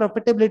concern with the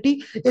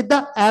profitability is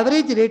the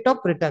average rate of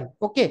return.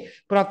 Okay,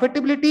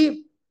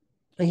 profitability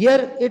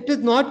here it is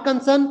not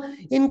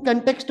concerned in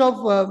context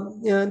of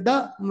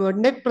the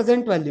net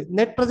present value.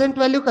 Net present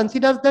value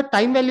considers the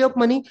time value of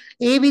money.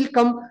 A will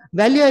come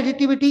value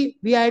additivity.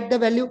 We add the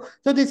value.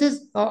 So this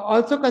is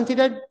also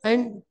considered,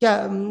 and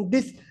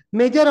this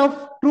measure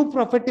of true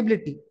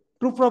profitability.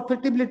 True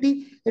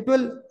profitability. It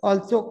will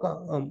also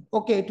come.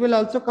 Okay, it will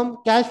also come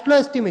cash flow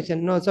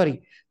estimation. No,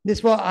 sorry.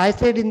 This was I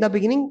said in the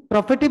beginning.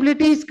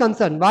 Profitability is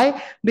concerned.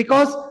 Why?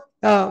 Because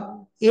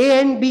A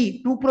and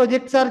B, two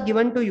projects are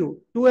given to you.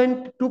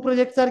 Two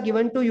projects are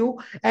given to you.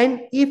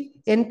 And if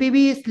NPV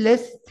is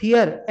less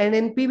here and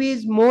NPV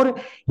is more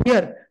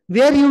here,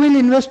 where you will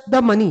invest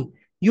the money?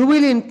 You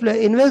will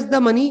invest the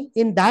money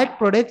in that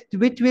product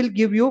which will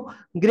give you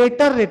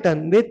greater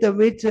return, with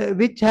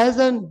which has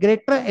a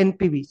greater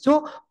NPV.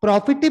 So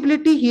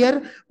profitability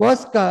here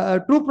was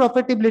true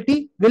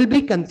profitability will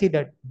be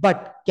considered,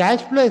 but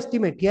cash flow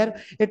estimate here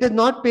it is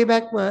not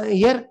payback.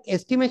 Here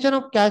estimation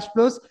of cash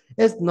flows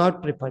is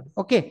not preferred.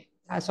 Okay,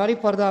 sorry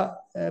for the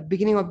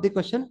beginning of the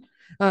question.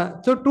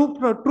 So true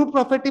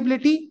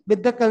profitability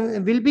with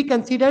the will be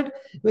considered.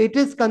 It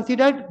is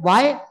considered.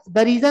 Why?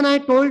 The reason I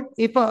told,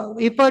 if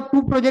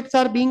two projects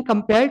are being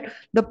compared,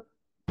 the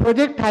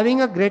project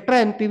having a greater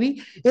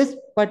NPV is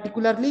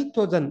particularly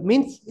chosen.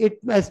 Means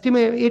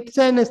it's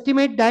an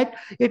estimate that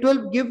it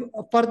will give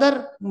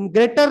further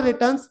greater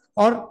returns,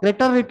 or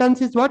greater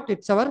returns is what?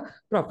 It's our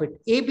profit.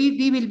 A, B,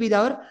 D will be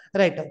our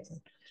right answer.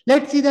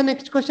 Let's see the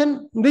next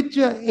question. Which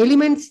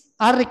elements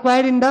are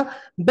required in the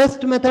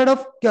best method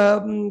of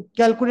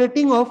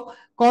calculating of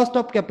cost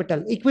of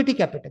capital, equity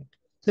capital?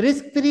 So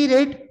risk-free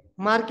rate,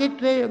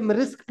 market rate,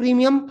 risk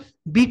premium,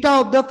 beta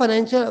of the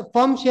financial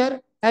firm share,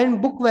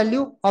 and book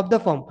value of the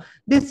firm.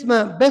 This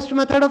best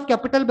method of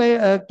capital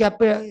by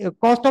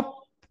cost of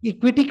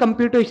equity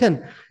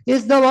computation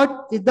is the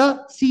what? Is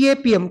the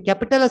CAPM,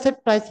 capital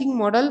asset pricing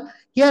model.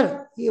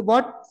 Here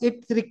what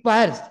it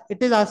requires,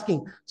 it is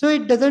asking. So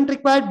it doesn't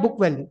require book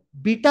value.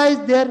 Beta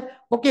is there.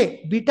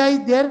 Okay, beta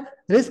is there.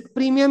 Risk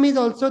premium is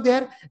also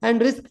there,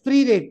 and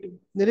risk-free rate.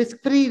 The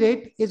risk-free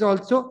rate is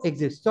also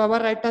exists. So our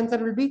right answer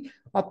will be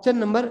option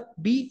number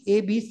B,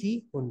 A, B,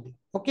 C only.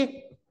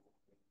 Okay.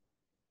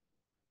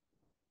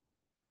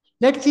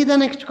 Let's see the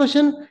next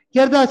question.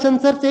 Here the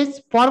answer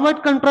says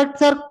forward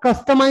contracts are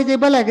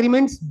customizable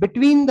agreements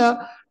between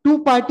the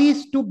two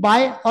parties to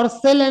buy or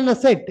sell an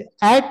asset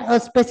at a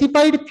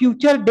specified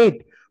future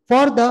date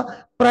for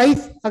the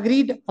price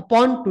agreed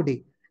upon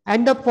today.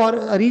 And the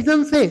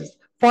reason says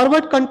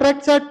forward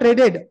contracts are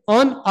traded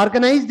on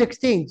organized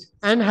exchange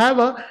and have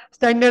a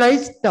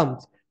standardized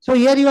terms. So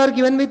here you are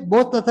given with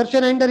both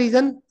assertion and the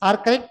reason are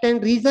correct,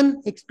 and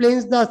reason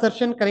explains the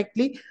assertion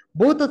correctly.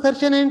 Both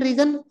assertion and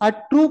reason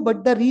are true,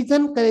 but the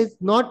reason is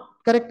not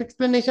correct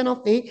explanation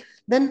of A.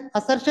 Then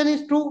assertion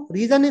is true,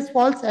 reason is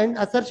false, and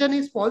assertion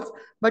is false,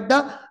 but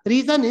the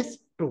reason is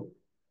true.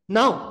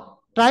 Now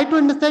try to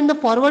understand the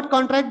forward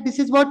contract. This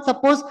is what,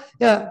 suppose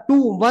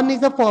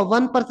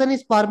one person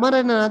is farmer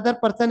and another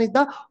person is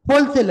the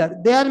wholesaler.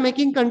 They are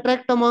making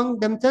contract among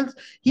themselves.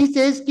 He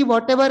says ki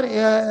whatever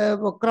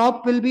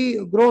crop will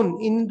be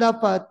grown in the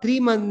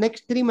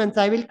next 3 months,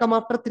 I will come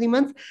after 3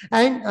 months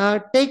and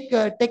take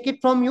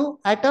it from you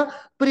at a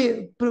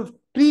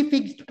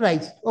prefixed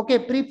price. Okay,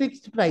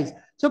 prefixed price.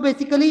 So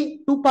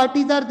basically, two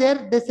parties are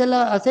there. They sell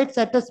assets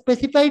at a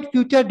specified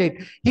future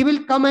date. He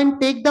will come and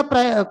take the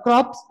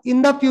crops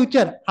in the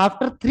future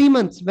after 3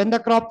 months when the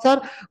crops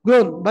are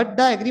grown. But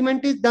the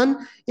agreement is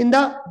done in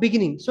the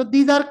beginning. So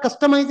these are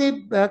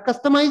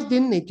customized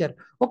in nature.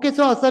 Okay,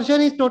 so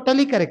assertion is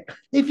totally correct.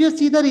 If you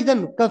see the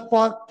reason,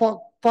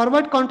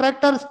 forward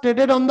contract are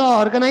traded on the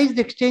organized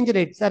exchange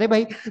rates.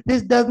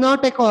 This does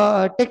not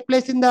take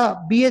place in the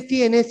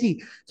BSE,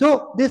 NSE.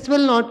 So this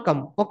will not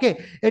come.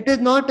 Okay, it is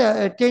not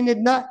changed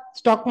in the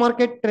stock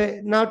market,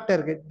 not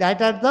target.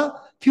 That are the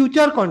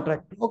future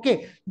contract.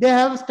 Okay, they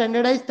have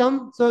standardized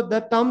terms, so the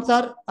terms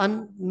are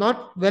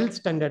not well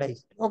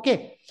standardized.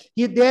 Okay,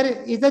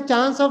 there is a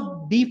chance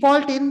of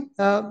default in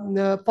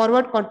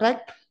forward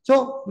contract.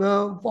 So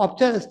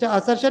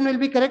assertion will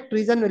be correct,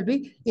 reason will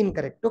be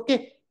incorrect.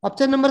 Okay.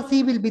 Option number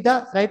C will be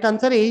the right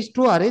answer. A is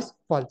true, R is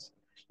false.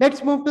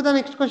 Let's move to the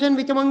next question.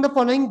 Which among the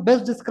following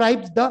best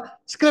describes the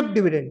scrip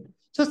dividend?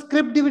 So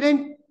scrip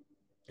dividend,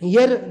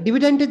 here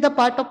dividend is the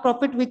part of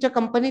profit which a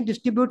company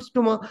distributes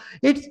to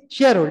its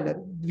shareholder.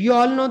 We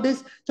all know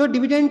this. So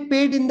dividend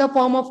paid in the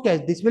form of cash.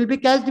 This will be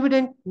cash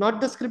dividend,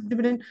 not the scrip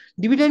dividend.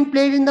 Dividend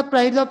paid in the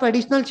price of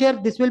additional share.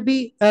 This will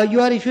be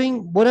you are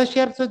issuing bonus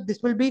share. So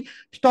this will be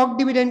stock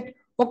dividend.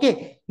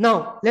 Okay,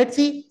 now let's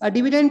see a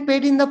dividend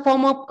paid in the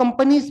form of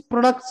company's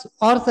products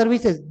or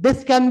services.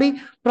 This can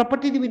be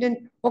property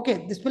dividend.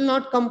 Okay, this will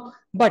not come,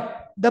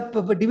 but the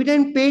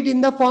dividend paid in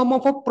the form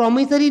of a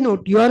promissory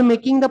note. You are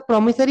making the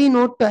promissory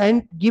note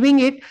and giving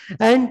it,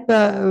 and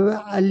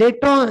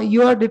later on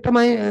you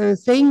are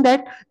saying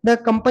that the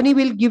company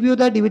will give you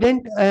the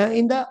dividend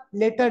in the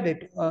later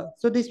date.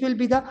 So this will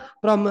be the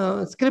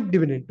from script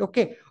dividend.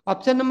 Okay,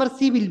 option number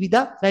C will be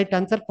the right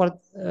answer for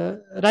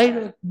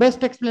right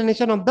best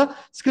explanation of the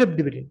script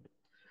dividend.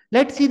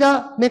 Let's see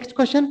the next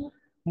question.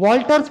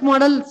 Walter's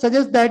model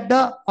suggests that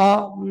the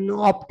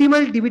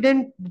optimal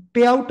dividend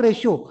payout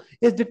ratio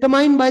is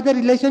determined by the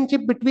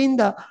relationship between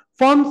the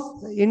firm's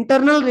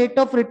internal rate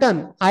of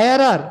return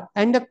 (IRR)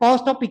 and the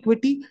cost of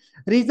equity.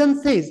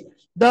 Reason says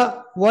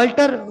the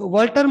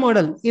Walter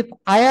model. If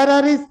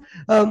IRR is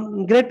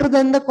greater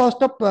than the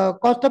cost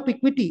of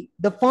equity,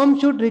 the firm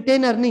should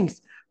retain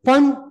earnings,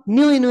 fund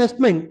new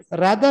investment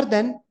rather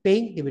than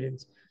paying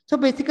dividends. So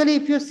basically,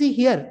 if you see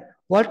here,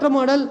 Walter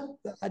model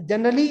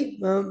generally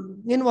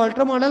in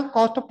Walter model,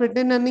 cost of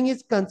retained earning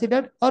is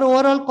considered, or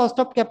overall cost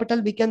of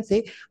capital we can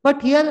say,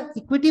 but here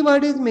equity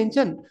word is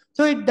mentioned,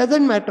 so it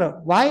doesn't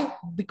matter. Why?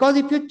 Because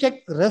if you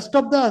check rest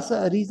of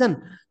the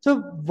reason,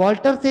 so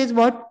Walter says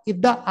what if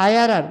the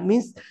IRR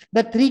means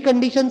the three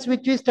conditions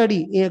which we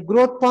study: a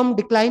growth firm,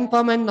 decline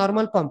firm, and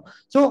normal firm.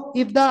 So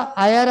if the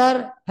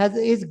IRR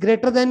is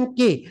greater than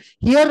K,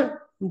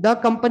 here the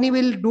company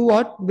will do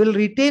what? Will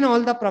retain all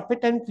the profit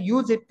and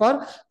use it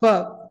for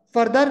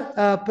further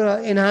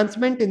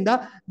enhancement in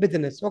the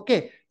business.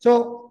 Okay,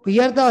 so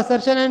here the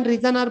assertion and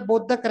reason are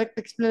both the correct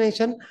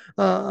explanation.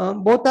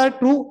 Both are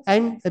true,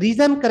 and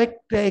reason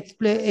correct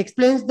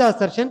explains the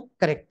assertion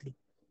correctly.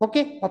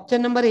 Okay,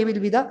 option number A will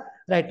be the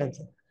right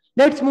answer.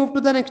 Let's move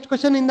to the next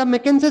question. In the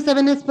McKinsey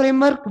 7S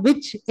framework,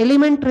 which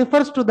element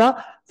refers to the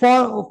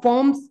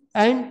forms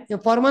and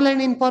formal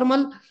and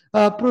informal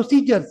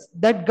procedures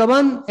that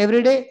govern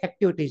everyday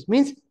activities?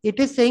 Means it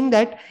is saying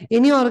that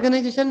any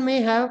organization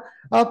may have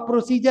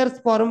procedures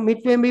for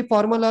it may be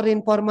formal or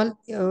informal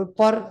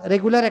for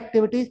regular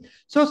activities.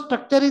 So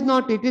structure is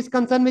not, it is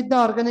concerned with the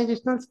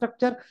organizational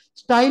structure.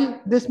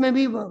 Style, this may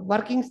be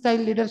working style,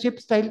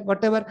 leadership style,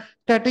 whatever.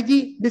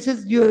 Strategy, this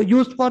is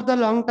used for the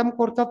long term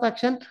course of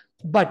action.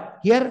 But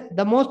here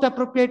the most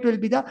appropriate will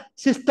be the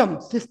system.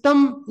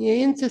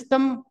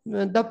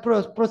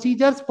 The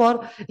procedures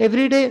for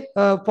everyday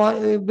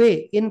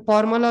way in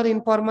formal or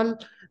informal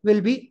will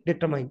be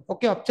determined.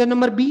 Okay, option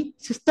number B,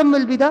 system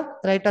will be the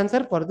right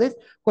answer for this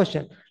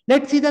question.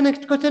 Let's see the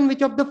next question.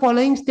 Which of the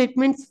following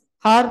statements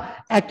are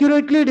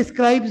accurately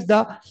describes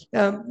the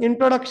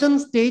introduction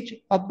stage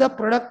of the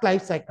product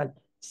life cycle?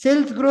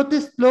 Sales growth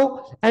is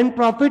slow and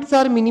profits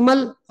are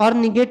minimal or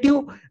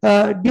negative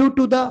due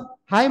to the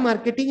high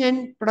marketing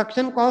and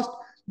production cost.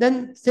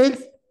 Then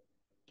sales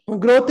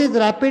growth is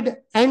rapid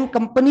and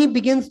company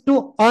begins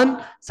to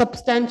earn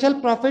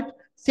substantial profit.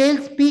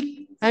 Sales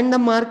peak and the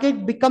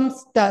market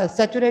becomes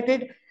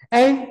saturated,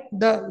 and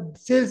the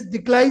sales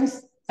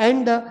declines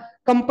and the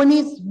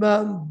companies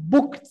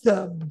books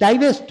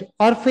divest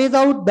or phase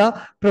out the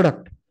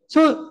product.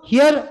 So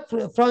here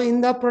from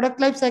in the product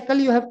life cycle,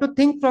 you have to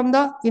think from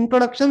the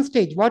introduction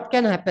stage, what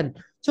can happen.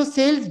 So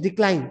sales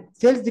decline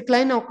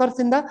occurs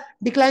in the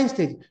decline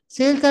stage.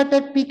 Sales at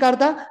that peak are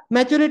the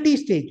maturity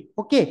stage.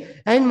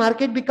 Okay, and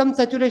market becomes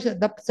saturation.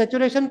 The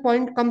saturation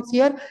point comes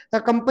here.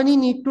 The company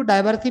need to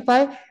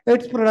diversify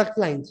its product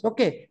lines.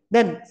 Okay,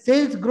 then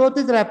sales growth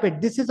is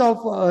rapid. This is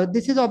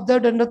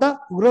observed under the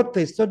growth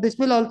phase. So this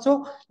will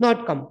also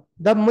not come.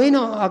 The main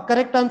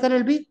correct answer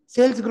will be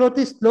sales growth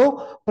is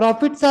slow,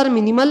 profits are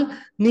minimal,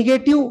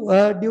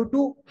 negative due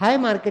to high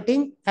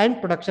marketing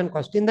and production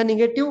cost. In the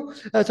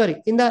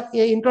in the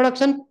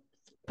introduction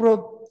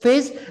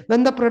phase,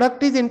 when the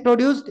product is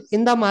introduced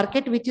in the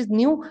market, which is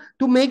new,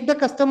 to make the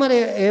customer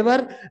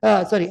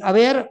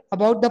aware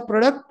about the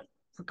product,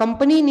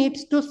 company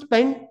needs to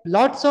spend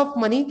lots of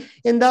money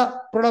in the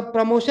product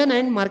promotion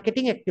and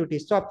marketing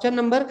activities. So option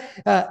number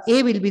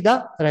A will be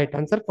the right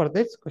answer for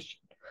this question.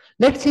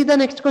 Let's see the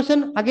next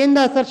question. Again,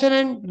 the assertion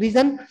and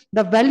reason.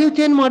 The value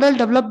chain model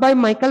developed by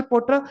Michael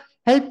Porter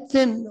helps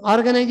in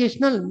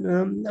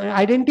organizational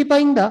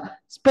identifying the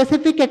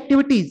specific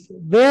activities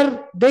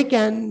where they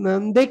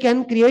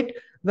can create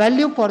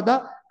value for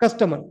the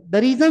customer.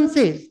 The reason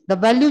says the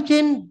value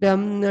chain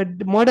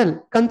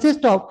model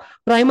consists of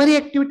primary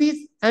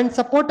activities and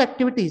support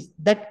activities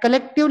that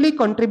collectively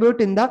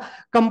contribute in the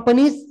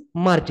company's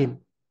margin.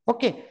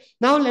 Okay.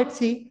 Now let's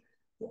see.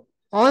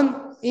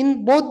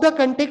 In both the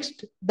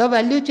context, the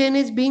value chain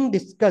is being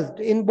discussed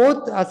in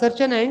both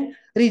assertion and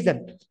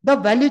reason. The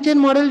value chain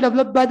model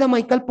developed by the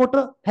Michael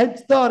Porter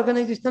helps the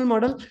organizational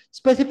model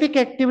specific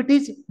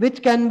activities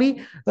which can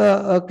be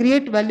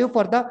create value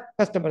for the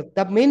customer.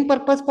 The main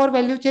purpose for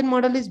value chain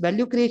model is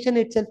value creation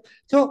itself.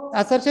 So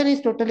assertion is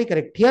totally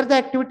correct. Here the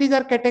activities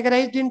are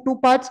categorized in two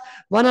parts.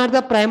 One are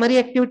the primary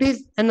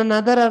activities and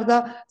another are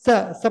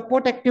the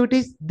support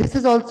activities. This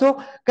is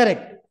also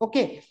correct.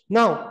 Okay.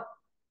 Now,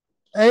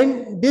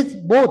 and this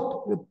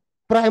both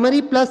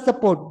primary plus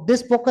support.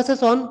 This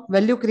focuses on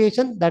value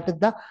creation, that is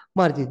the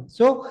margin.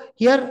 So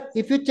here,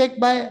 if you check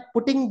by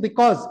putting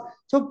because,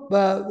 so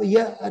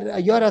yeah,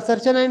 your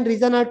assertion and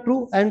reason are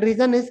true, and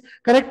reason is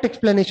correct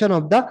explanation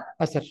of the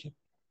assertion.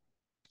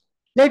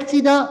 Let's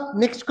see the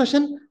next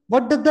question.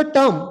 What does the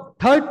term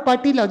third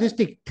party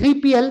logistic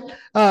 3PL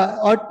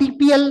or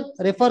TPL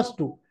refers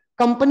to?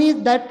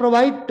 Companies that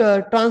provide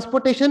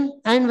transportation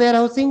and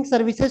warehousing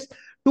services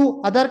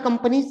to other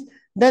companies.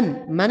 Then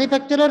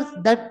manufacturers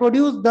that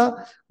produce the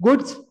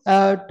goods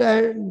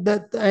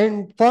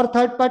and for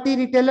third party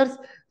retailers,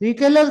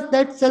 retailers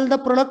that sell the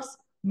products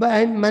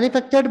and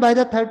manufactured by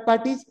the third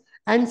parties,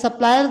 and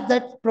suppliers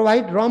that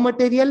provide raw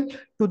material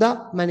to the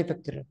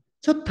manufacturer.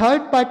 So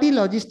third party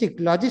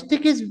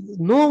logistic is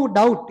no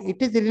doubt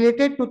it is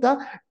related to the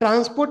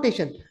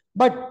transportation,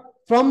 but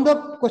from the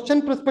question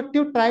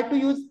perspective, try to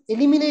use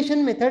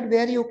elimination method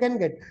where you can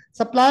get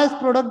suppliers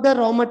product the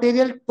raw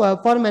material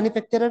for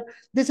manufacturer.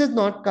 This is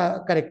not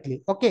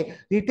correctly. Okay,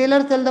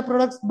 retailer sell the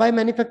products by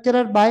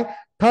manufacturer by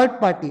third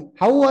party.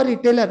 How a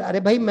retailer?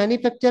 Are by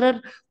manufacturer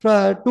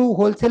to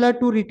wholesaler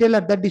to retailer.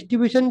 The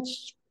distribution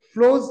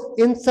flows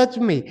in such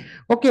way.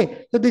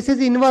 Okay, so this is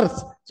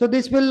inverse. So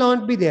this will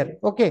not be there.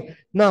 Okay,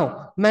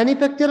 now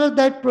manufacturers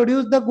that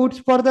produce the goods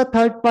for the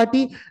third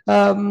party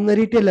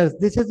retailers.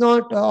 This is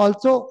not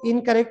also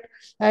incorrect.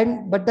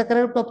 And but the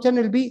correct option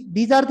will be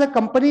these are the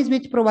companies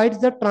which provides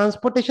the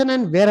transportation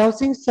and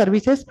warehousing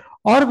services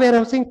or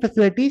warehousing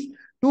facilities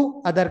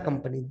to other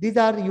companies. These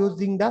are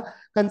using the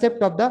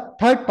concept of the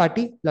third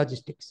party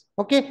logistics.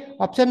 Okay,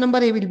 option number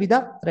A will be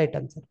the right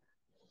answer.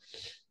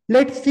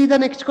 Let's see the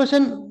next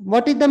question.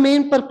 What is the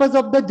main purpose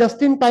of the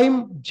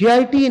just-in-time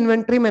JIT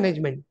inventory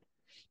management?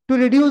 To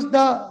reduce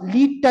the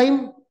lead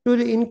time, to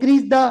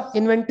increase the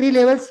inventory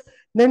levels,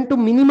 then to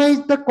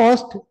minimize the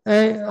cost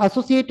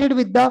associated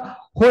with the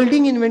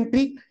holding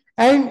inventory,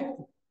 and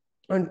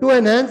to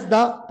enhance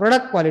the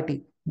product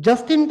quality.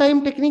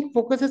 Just-in-time technique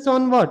focuses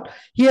on what?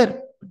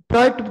 Here,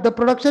 the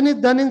production is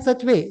done in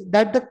such way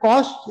that the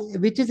cost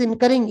which is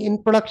incurring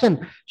in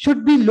production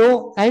should be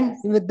low, and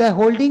with the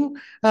holding,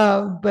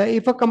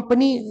 if a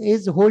company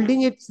is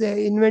holding its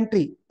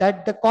inventory,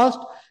 that the cost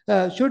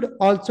should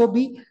also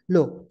be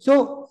low.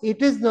 So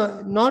it is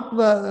not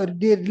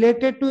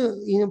related to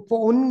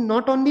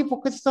not only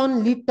focuses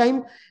on lead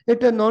time,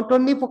 it not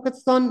only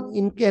focuses on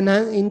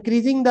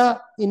increasing the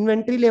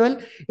inventory level,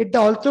 it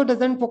also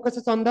doesn't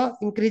focuses on the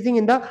increasing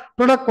in the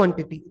product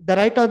quantity. The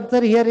right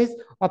answer here is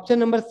option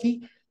number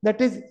C, that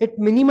is it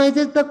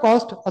minimizes the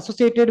cost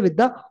associated with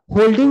the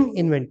holding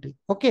inventory.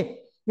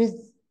 Okay,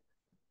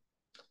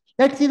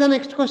 let's see the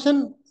next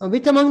question.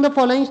 Which among the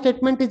following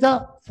statement is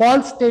a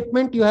false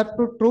statement? You have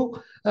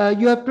to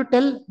you have to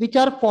tell which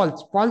are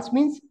false. False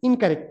means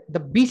incorrect.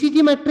 The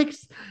BCG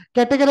matrix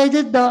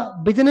categorizes the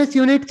business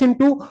units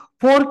into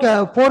four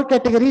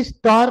categories: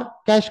 star,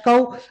 cash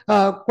cow,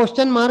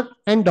 question mark,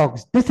 and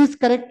dogs. This is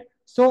correct.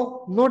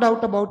 So no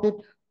doubt about it.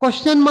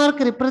 Question mark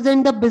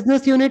represent the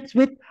business units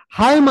with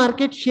high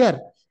market share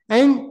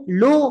and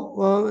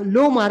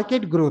low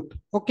market growth.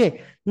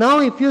 Okay. Now,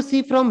 if you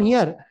see from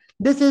here,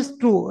 this is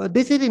true.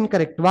 This is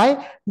incorrect.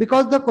 Why?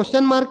 Because the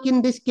question mark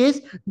in this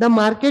case, the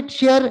market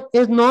share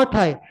is not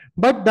high,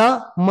 but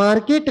the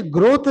market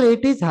growth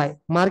rate is high.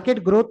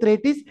 Market growth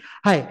rate is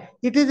high.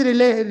 It is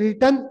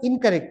written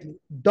incorrectly.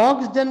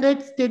 Dogs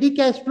generate steady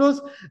cash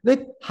flows with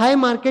high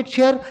market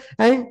share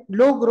and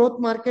low growth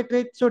market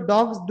rate. So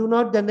dogs do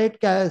not generate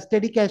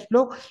steady cash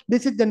flow.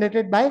 This is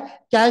generated by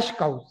cash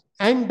cows.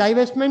 And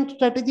divestment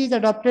strategies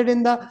adopted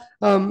in the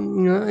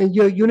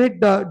unit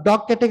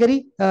dog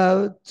category.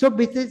 So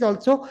this is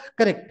also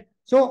correct.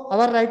 So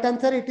our right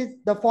answer, it is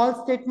the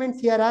false statements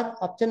here are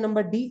option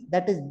number D,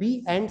 that is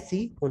B and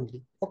C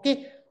only.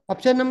 Okay,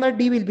 option number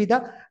D will be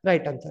the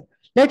right answer.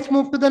 Let's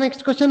move to the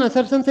next question.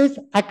 Assertion says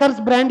Acker's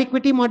brand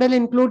equity model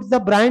includes the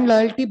brand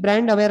loyalty,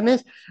 brand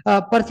awareness,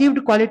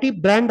 perceived quality,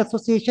 brand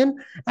association,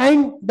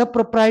 and the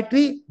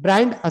proprietary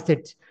brand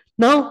assets.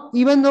 Now,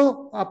 even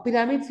though a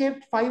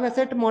pyramid-shaped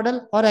 5-asset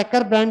model or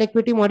Acker brand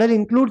equity model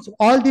includes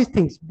all these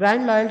things: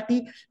 brand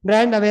loyalty,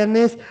 brand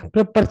awareness,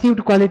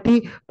 perceived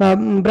quality,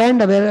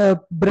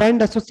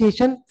 brand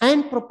association,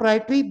 and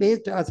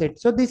proprietary-based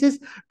assets. So this is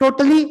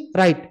totally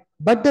right.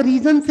 But the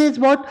reason says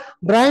what?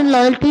 Brand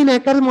loyalty in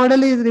Acker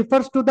model is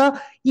refers to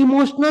the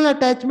emotional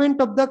attachment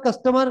of the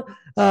customer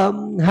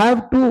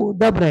have to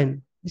the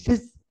brand. This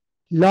is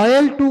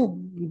loyal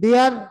to, they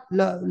are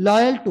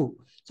loyal to.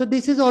 So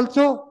this is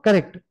also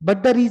correct,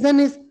 but the reason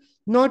is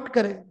not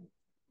correct.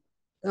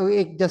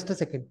 Just a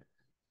second.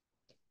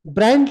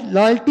 Brand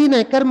loyalty in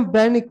Acker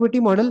brand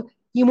equity model,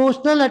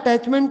 emotional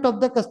attachment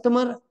of the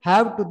customer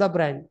have to the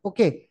brand.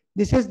 Okay,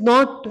 this is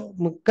not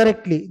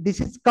correctly. This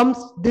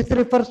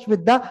refers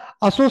with the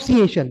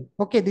association.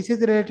 Okay, this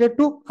is related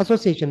to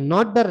association,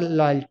 not the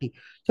loyalty.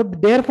 So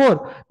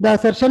therefore, the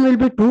assertion will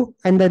be true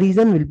and the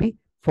reason will be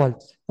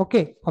false.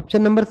 Okay,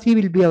 option number C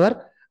will be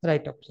our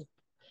right option.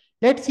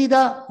 Let's see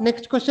the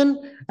next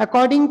question.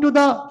 According to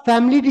the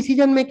family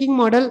decision making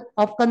model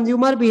of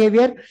consumer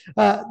behavior,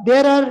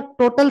 there are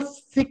total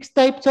 6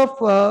 types of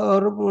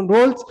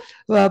roles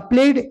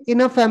played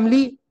in a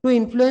family to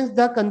influence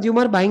the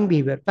consumer buying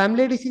behavior.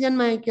 Family decision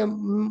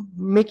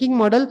making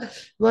model.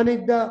 One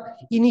is the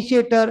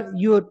initiator,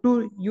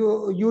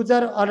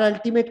 user or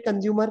ultimate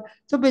consumer.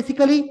 So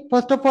basically,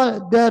 first of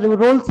all, the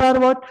roles are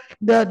what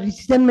the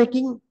decision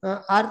making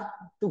are.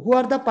 Who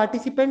are the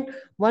participant?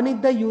 One is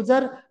the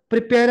user,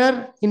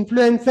 preparer,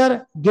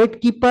 influencer,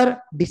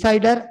 gatekeeper,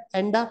 decider,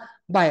 and the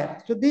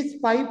buyer. So these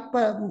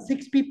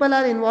 6 people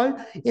are involved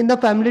in the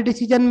family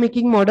decision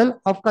making model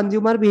of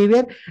consumer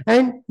behavior,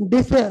 and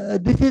this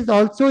is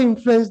also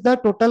influence the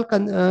total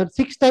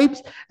 6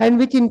 types, and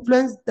which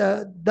influence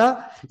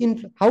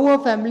how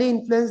a family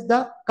influence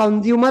the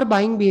consumer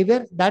buying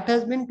behavior. That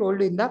has been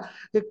told in the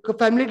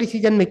family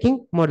decision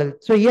making model.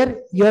 So here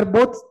your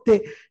both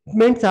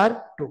statements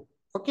are true.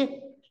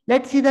 Okay.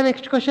 Let's see the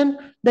next question.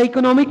 The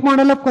economic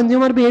model of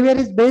consumer behavior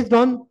is based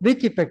on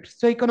which effects?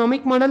 So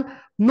economic model,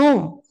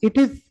 no, it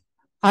is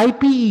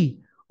IPE.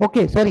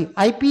 Okay, sorry,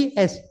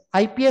 IPS.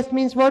 IPS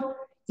means what?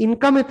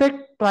 Income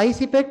effect,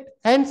 price effect,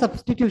 and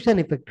substitution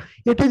effect.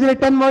 It is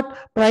written what?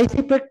 Price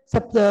effect,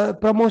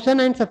 promotion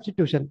and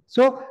substitution.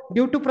 So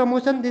due to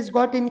promotion, this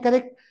got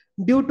incorrect.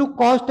 Due to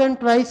cost and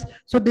price,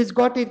 so this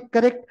got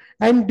incorrect,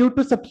 and due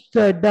to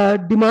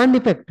the demand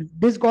effect,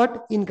 this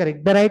got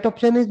incorrect. The right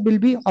option will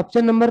be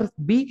option number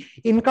B,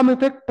 income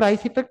effect,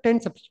 price effect,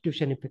 and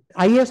substitution effect.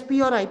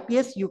 ISP or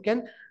IPS, you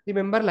can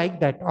remember like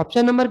that.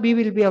 Option number B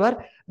will be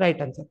our right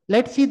answer.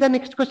 Let's see the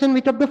next question.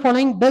 Which of the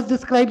following best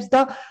describes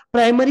the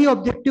primary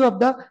objective of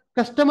the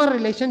customer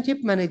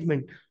relationship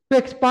management? To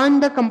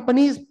expand the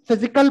company's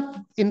physical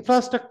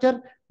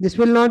infrastructure. This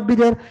will not be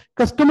there.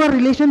 Customer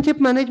relationship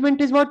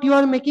management is what? You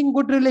are making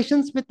good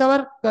relations with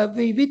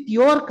with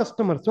your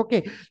customers.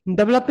 Okay,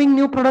 developing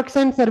new products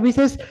and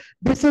services.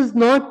 This is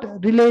not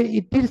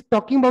it is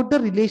talking about the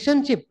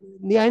relationship,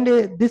 and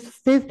this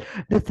says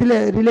this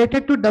is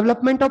related to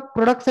development of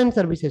products and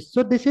services.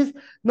 So this is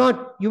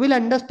not. You will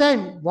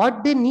understand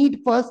what they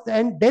need first,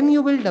 and then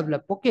you will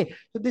develop. Okay,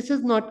 so this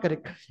is not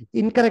correct.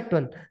 Incorrect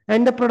one.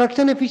 And the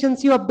production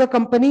efficiency of the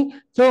company.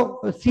 So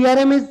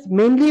CRM is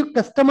mainly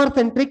customer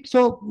centric.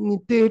 So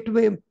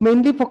it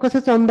mainly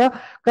focuses on the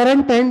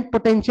current and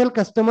potential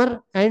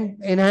customer,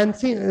 and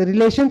enhancing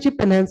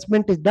relationship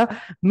enhancement is the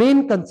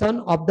main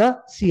concern of the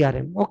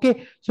CRM.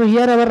 Okay, so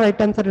here our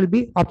right answer will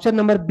be option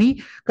number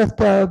B,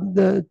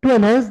 to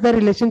enhance the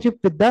relationship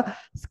with the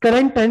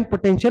current and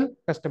potential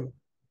customer.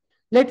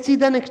 Let's see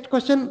the next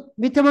question.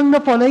 Which among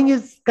the following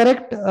is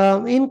correct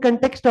in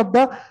context of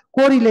the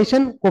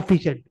correlation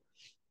coefficient?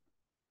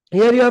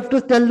 Here you have to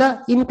tell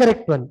the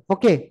incorrect one.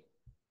 Okay,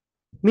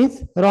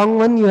 means wrong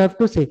one you have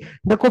to say.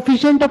 The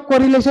coefficient of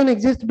correlation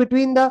exists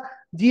between the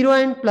 0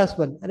 and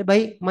 +1,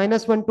 by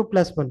 -1 to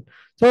 +1.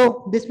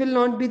 So this will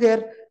not be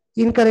there.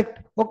 Incorrect.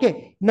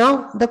 Okay,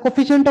 now the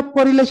coefficient of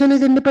correlation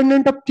is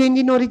independent of change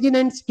in origin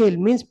and scale.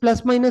 Means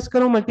plus minus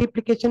karo,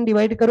 multiplication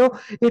divide karo,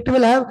 it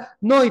will have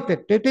no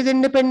effect. It is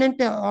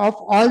independent of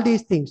all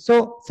these things.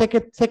 So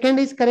second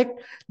is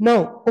correct.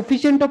 Now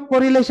coefficient of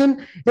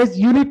correlation is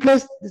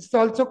unitless. This is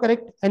also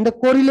correct. And the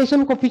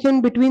correlation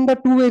coefficient between the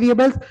two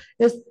variables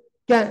is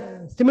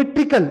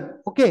symmetrical.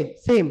 Okay,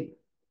 same.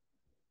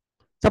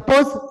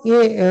 Suppose A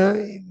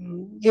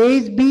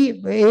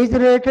is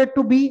related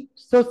to B.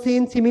 So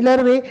in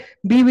similar way,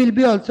 B will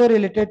be also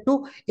related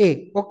to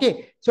A.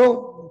 Okay,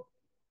 so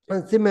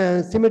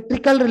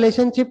symmetrical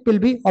relationship will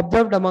be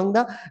observed among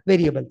the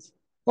variables.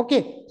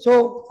 Okay,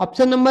 so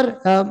option number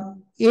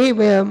A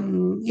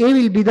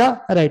will be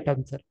the right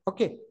answer.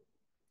 Okay,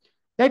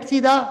 let's see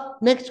the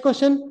next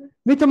question.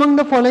 Which among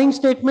the following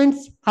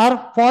statements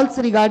are false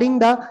regarding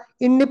the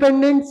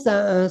independent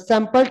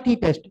sample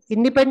t-test?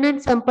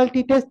 Independent sample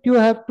t-test, you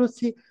have to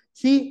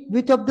see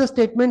which of the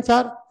statements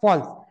are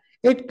false.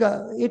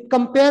 It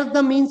compares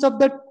the means of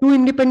the two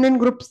independent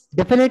groups.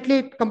 Definitely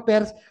it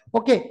compares.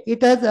 Okay,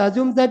 it has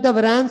assumes that the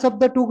variance of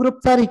the two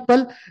groups are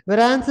equal.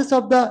 Variances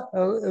of the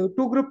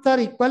two groups are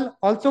equal,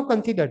 also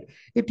considered.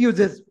 It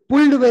uses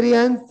pooled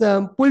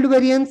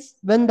variance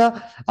when the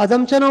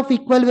assumption of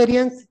equal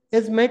variance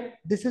is met.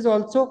 This is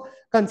also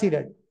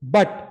considered.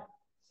 But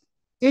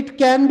it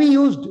can be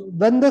used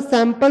when the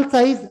sample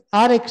size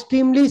are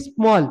extremely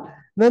small,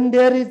 when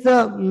there is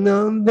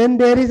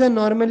a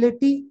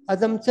normality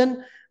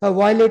assumption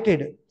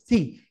violated.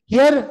 See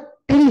here,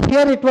 till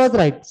here it was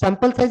right.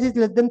 Sample size is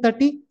less than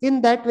 30.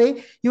 In that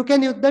way, you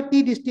can use the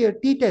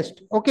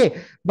t-test. Okay,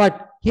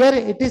 but here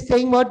it is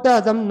saying what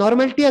the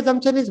normality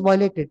assumption is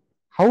violated.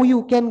 How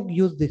you can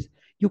use this?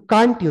 You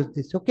can't use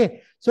this.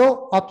 Okay,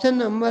 so option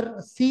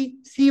number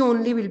C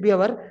only will be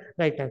our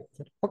right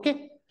answer.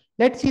 Okay.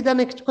 Let's see the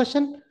next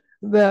question.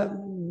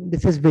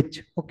 This is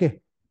which.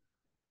 Okay.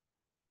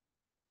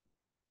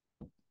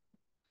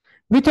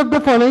 Which of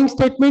the following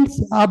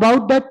statements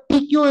about the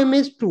TQM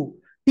is true?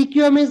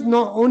 TQM is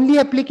not only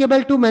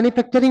applicable to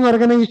manufacturing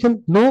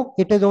organization. No,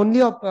 it is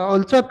only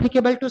also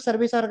applicable to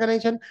service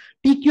organization.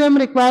 TQM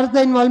requires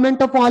the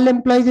involvement of all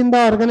employees in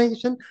the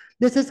organization.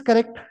 This is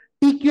correct.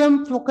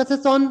 TQM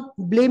focuses on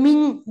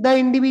blaming the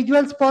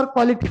individuals for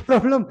quality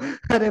problem.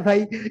 अरे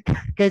भाई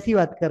कैसी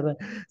बात कर रहा है?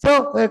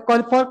 So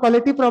for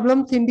quality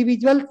problems,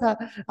 individuals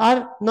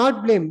are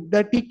not blamed.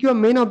 The TQM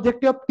main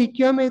objective of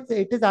TQM is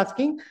it is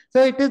asking.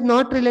 So it is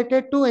not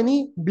related to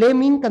any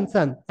blaming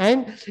concern,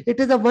 and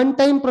it is a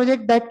one-time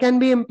project that can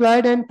be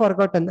employed and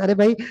forgotten. अरे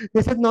भाई,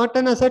 this is not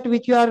an asset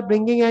which you are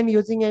bringing and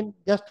using and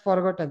just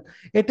forgotten.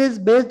 It is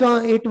based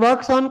on, it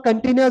works on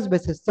continuous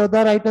basis. So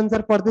the right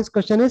answer for this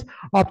question is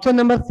option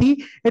number C.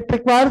 It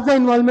requires the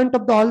involvement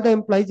of all the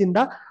employees in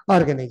the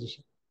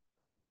organization.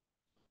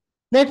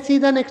 Let's see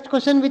the next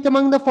question. Which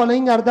among the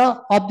following are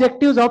the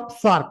objectives of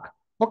SARC?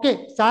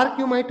 Okay, SARC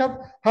you might have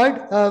heard.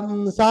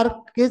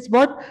 SARC is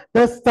what?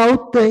 The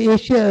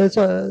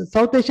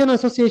South Asian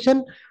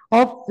Association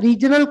of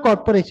Regional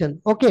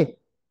Corporation. Okay,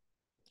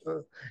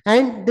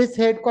 and this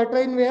headquarter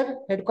in where?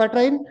 Headquarter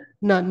in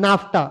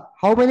NAFTA.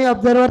 How many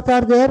observers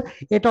are there?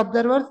 8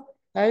 observers,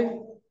 and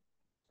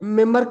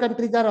member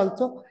countries are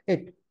also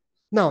 8.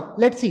 Now,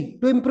 let's see.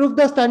 To improve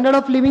the standard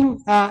of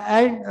living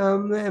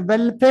and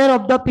welfare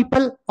of the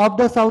people of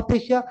the South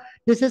Asia,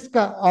 this is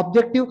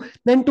objective.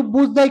 Then to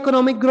boost the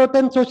economic growth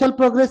and social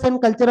progress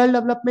and cultural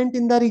development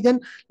in the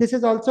region, this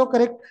is also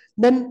correct.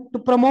 Then to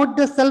promote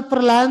the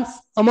self-reliance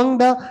among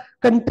the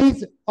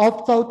countries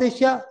of South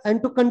Asia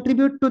and to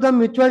contribute to the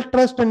mutual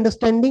trust,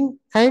 understanding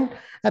and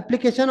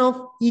application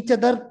of each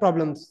other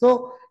problems.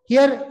 So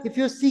here, if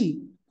you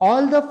see,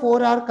 all the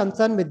 4 are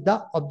concerned with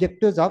the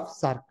objectives of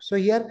SARC. So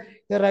here,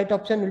 your right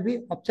option will be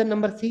option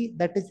number C,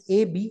 that is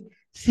A, B,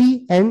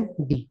 C, and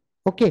D.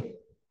 Okay.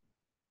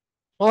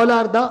 All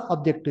are the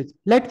objectives.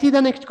 Let's see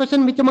the next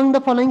question. Which among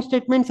the following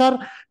statements are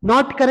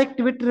not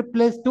correct with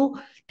replace to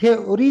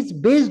theories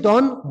based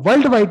on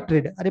worldwide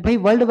trade? Arey bhai,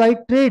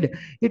 worldwide trade.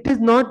 It is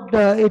not,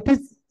 it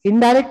is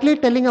indirectly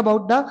telling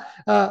about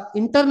the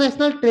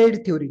international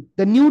trade theory.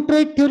 The new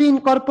trade theory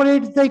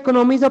incorporates the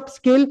economies of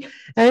scale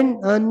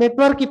and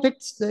network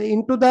effects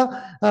into the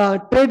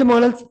trade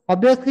models.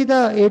 Obviously,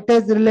 it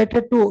is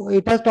related to,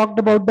 it has talked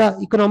about the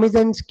economies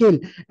and scale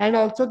and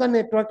also the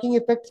networking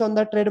effects on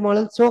the trade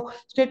model. So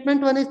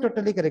statement 1 is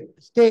totally correct.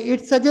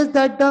 It suggests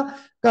that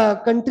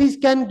the countries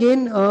can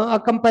gain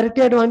a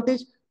comparative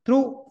advantage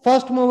through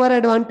first mover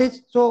advantage.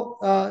 So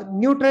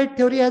new trade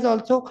theory has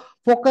also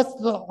focused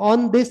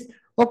on this.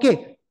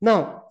 Okay,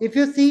 now if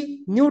you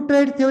see, new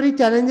trade theory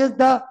challenges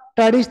the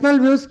traditional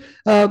views,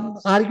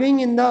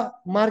 arguing in the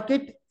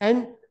market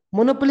and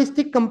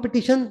monopolistic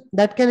competition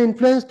that can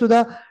influence to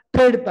the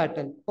trade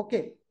pattern.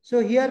 Okay, so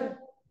here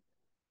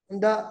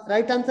the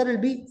right answer will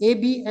be A,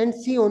 B, and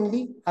C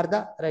only are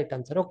the right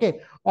answer.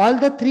 Okay, all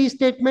the 3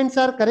 statements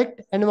are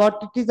correct, and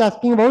what it is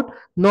asking about,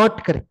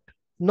 not correct,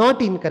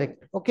 not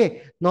incorrect.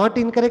 Okay, not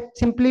incorrect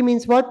simply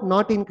means what?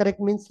 Not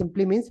incorrect means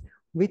simply means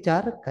which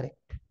are correct.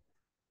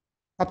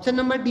 Option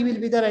number D will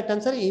be the right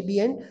answer, A, B,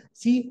 and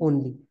C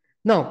only.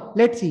 Now,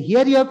 let's see.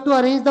 Here you have to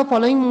arrange the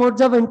following modes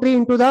of entry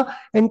into the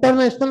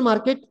international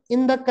market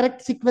in the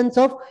correct sequence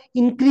of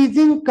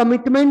increasing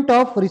commitment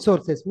of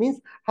resources.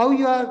 Means how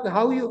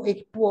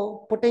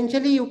you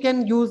potentially you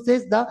can use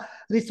this, the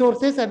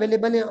resources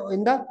available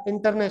in the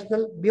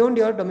international beyond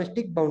your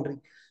domestic boundary.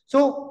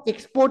 So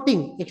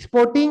exporting,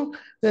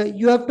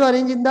 you have to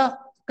arrange in the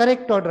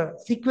correct order,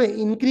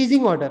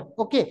 increasing order.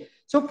 Okay.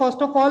 So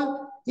first of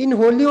all, in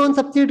wholly owned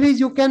subsidiaries,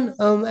 you can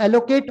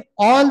allocate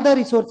all the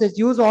resources,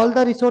 use all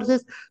the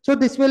resources. So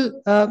this will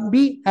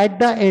be at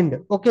the end.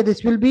 Okay,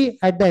 this will be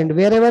at the end,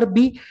 wherever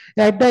B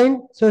at the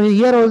end. So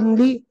here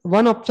only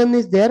one option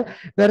is there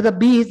where the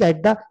B is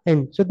at the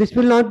end. So this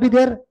will not be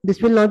there,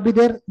 this will not be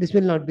there, this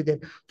will not be there.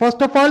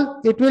 First of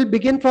all, it will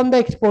begin from the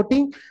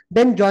exporting,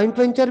 then joint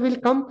venture will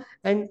come,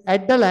 and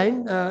at the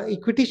line,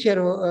 equity share,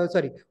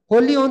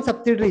 wholly owned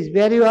subsidiaries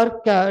where you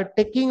are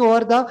taking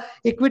over the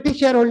equity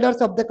shareholders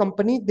of the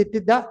company. This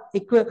is the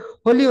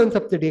wholly owned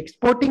subsidiary.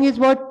 Exporting is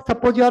what?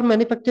 Suppose you are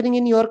manufacturing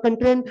in your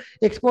country and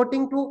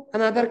exporting to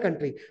another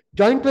country.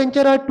 Joint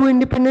venture are 2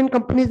 independent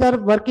companies are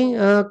working,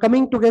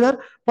 coming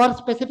together for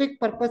specific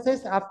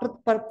purposes. After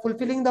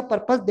fulfilling the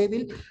purpose, they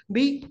will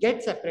be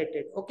get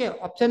separated. Okay,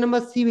 option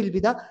number C will be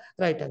the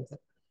right answer.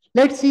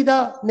 Let's see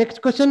the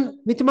next question.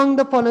 Which among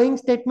the following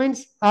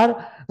statements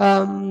are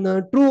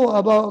true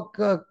about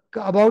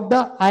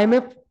the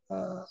IMF?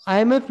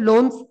 IMF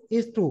loans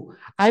is true.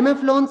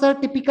 IMF loans are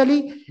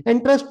typically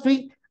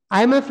interest-free.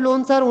 IMF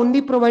loans are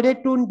only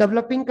provided to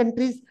developing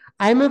countries.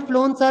 IMF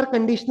loans are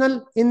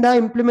conditional in the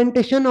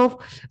implementation of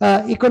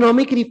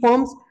economic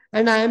reforms,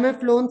 and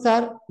IMF loans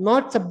are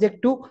not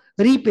subject to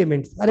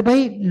repayments. Are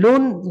bhai,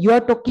 loan, you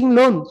are talking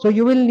loan, so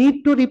you will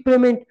need to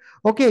repayment.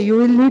 Okay, you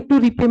will need to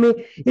repay me.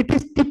 It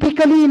is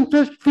typically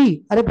interest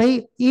free. Are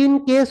bhai,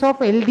 in case of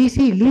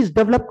LDC, least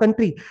developed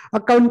country, a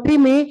country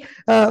may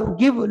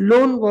give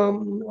loan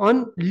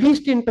on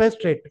least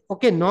interest rate.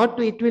 Okay, not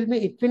it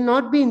will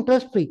not be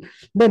interest free.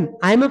 Then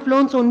IMF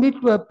loans only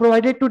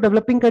provided to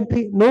developing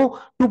country. No,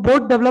 to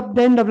both developed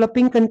and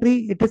developing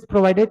country it is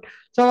provided.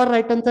 So our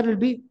right answer will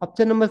be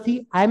option number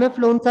C. IMF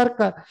loans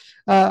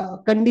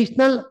are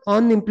conditional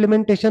on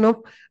implementation of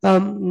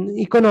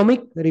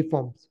economic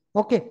reforms.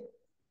 Okay.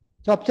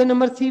 So option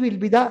number C will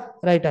be the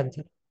right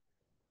answer.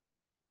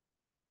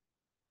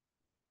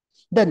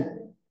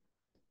 Then,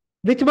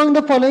 which among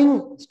the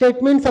following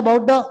statements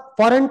about the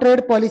foreign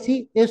trade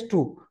policy is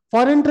true?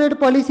 Foreign trade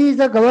policy is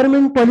a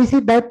government policy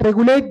that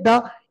regulates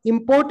the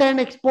import and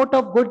export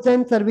of goods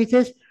and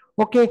services.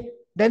 Okay,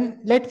 then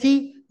let's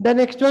see the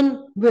next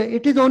one.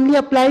 It is only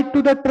applied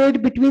to the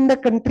trade between the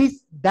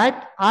countries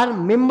that are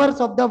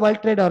members of the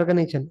World Trade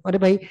Organization. Or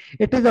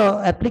it is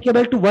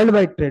applicable to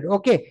worldwide trade.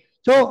 Okay,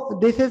 so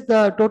this is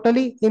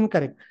totally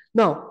incorrect.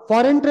 Now,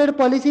 foreign trade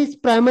policy is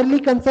primarily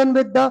concerned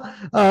with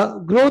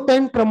the growth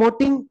and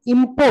promoting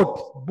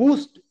imports,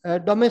 boost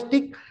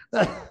domestic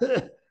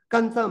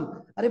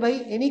consumption. Are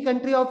bhai, any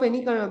country of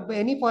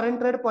any foreign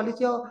trade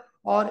policy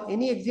or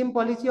any exim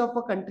policy of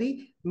a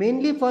country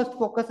mainly first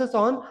focuses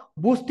on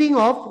boosting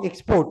of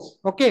exports.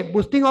 Okay,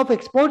 boosting of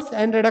exports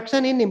and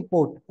reduction in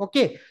import.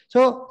 Okay,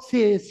 so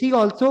C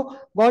also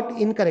got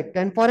incorrect.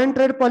 And foreign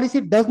trade policy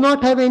does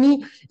not have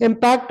any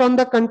impact on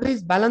the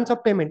country's balance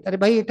of payment. Are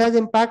bhai, it has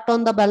impact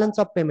on the balance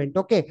of payment.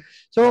 Okay,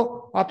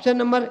 so option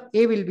number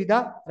A will be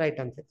the right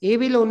answer. A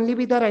will only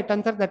be the right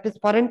answer. That is,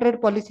 foreign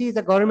trade policy is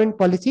a government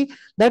policy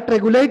that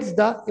regulates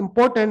the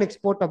import and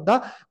export of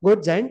the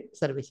goods and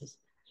services.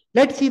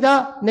 Let's see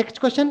the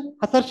next question.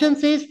 Assertion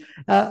says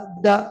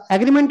the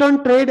agreement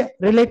on trade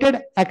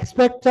related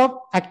aspects of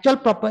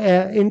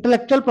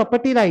intellectual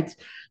property rights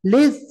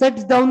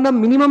sets down the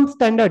minimum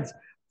standards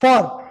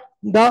for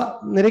the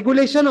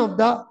regulation of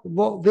the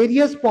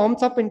various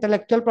forms of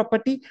intellectual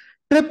property.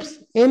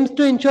 TRIPS aims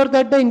to ensure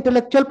that the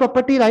intellectual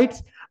property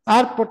rights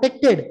are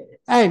protected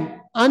and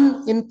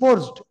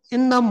unenforced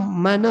in a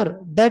manner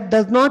that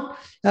does not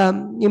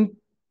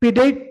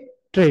impede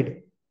trade.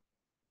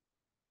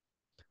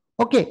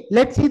 Okay,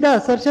 let's see the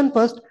assertion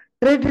first.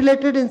 Trade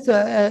related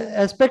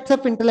aspects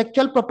of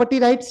intellectual property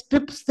rights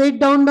TRIPS set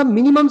down the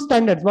minimum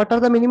standards. What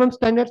are the minimum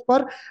standards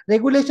for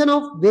regulation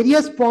of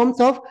various forms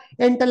of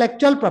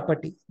intellectual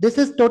property? This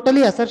is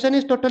totally, assertion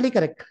is totally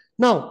correct.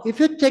 Now, if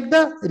you check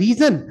the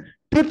reason,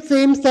 TRIPS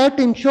aims at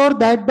ensure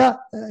that the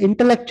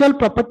intellectual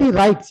property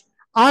rights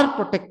are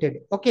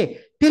protected. Okay,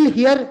 till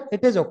here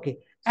it is okay.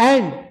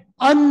 And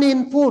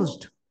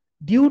unenforced.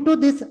 Due to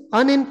this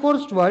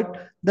unenforced word,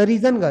 the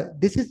reason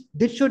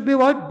this should be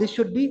what? This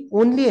should be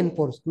only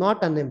enforced,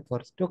 not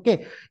unenforced.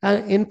 Okay,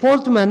 an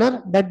enforced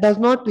manner that does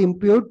not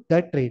impede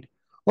the trade.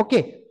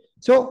 Okay,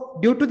 so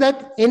due to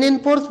that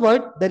unenforced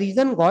word, the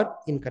reason got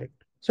incorrect.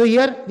 So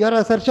here your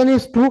assertion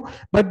is true,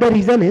 but the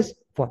reason is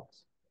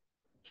false.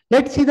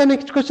 Let's see the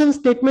next question.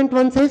 Statement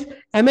 1 says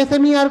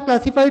MSME are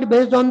classified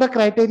based on the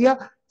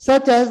criteria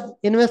such as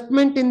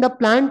investment in the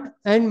plant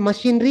and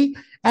machinery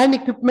and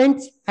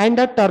equipments and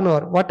the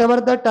turnover.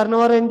 Whatever the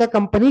turnover in the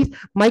companies,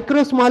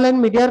 micro, small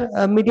and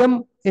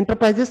medium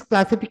enterprises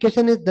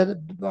classification is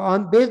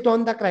based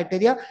on the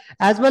criteria,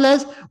 as well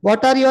as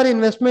what are your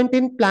investment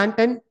in plant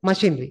and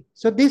machinery.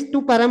 So these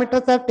two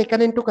parameters are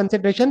taken into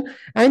consideration,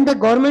 and the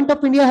government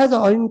of India has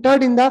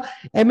entered in the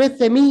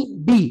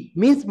MSMED,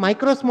 means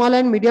Micro, Small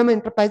and Medium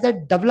Enterprises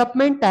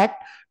Development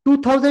Act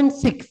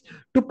 2006,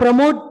 to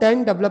promote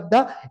and develop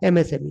the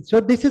MSME. So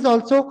this is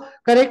also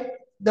correct.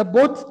 The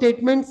both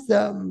statements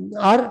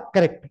are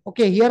correct.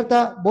 Okay, here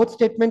the both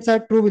statements are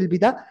true will be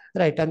the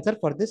right answer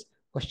for this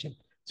question.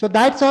 So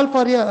that's all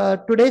for your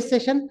today's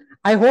session.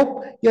 I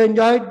hope you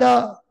enjoyed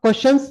the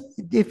questions.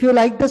 If you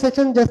like the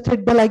session, just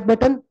hit the like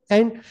button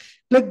and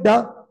click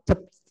the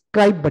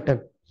subscribe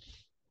button.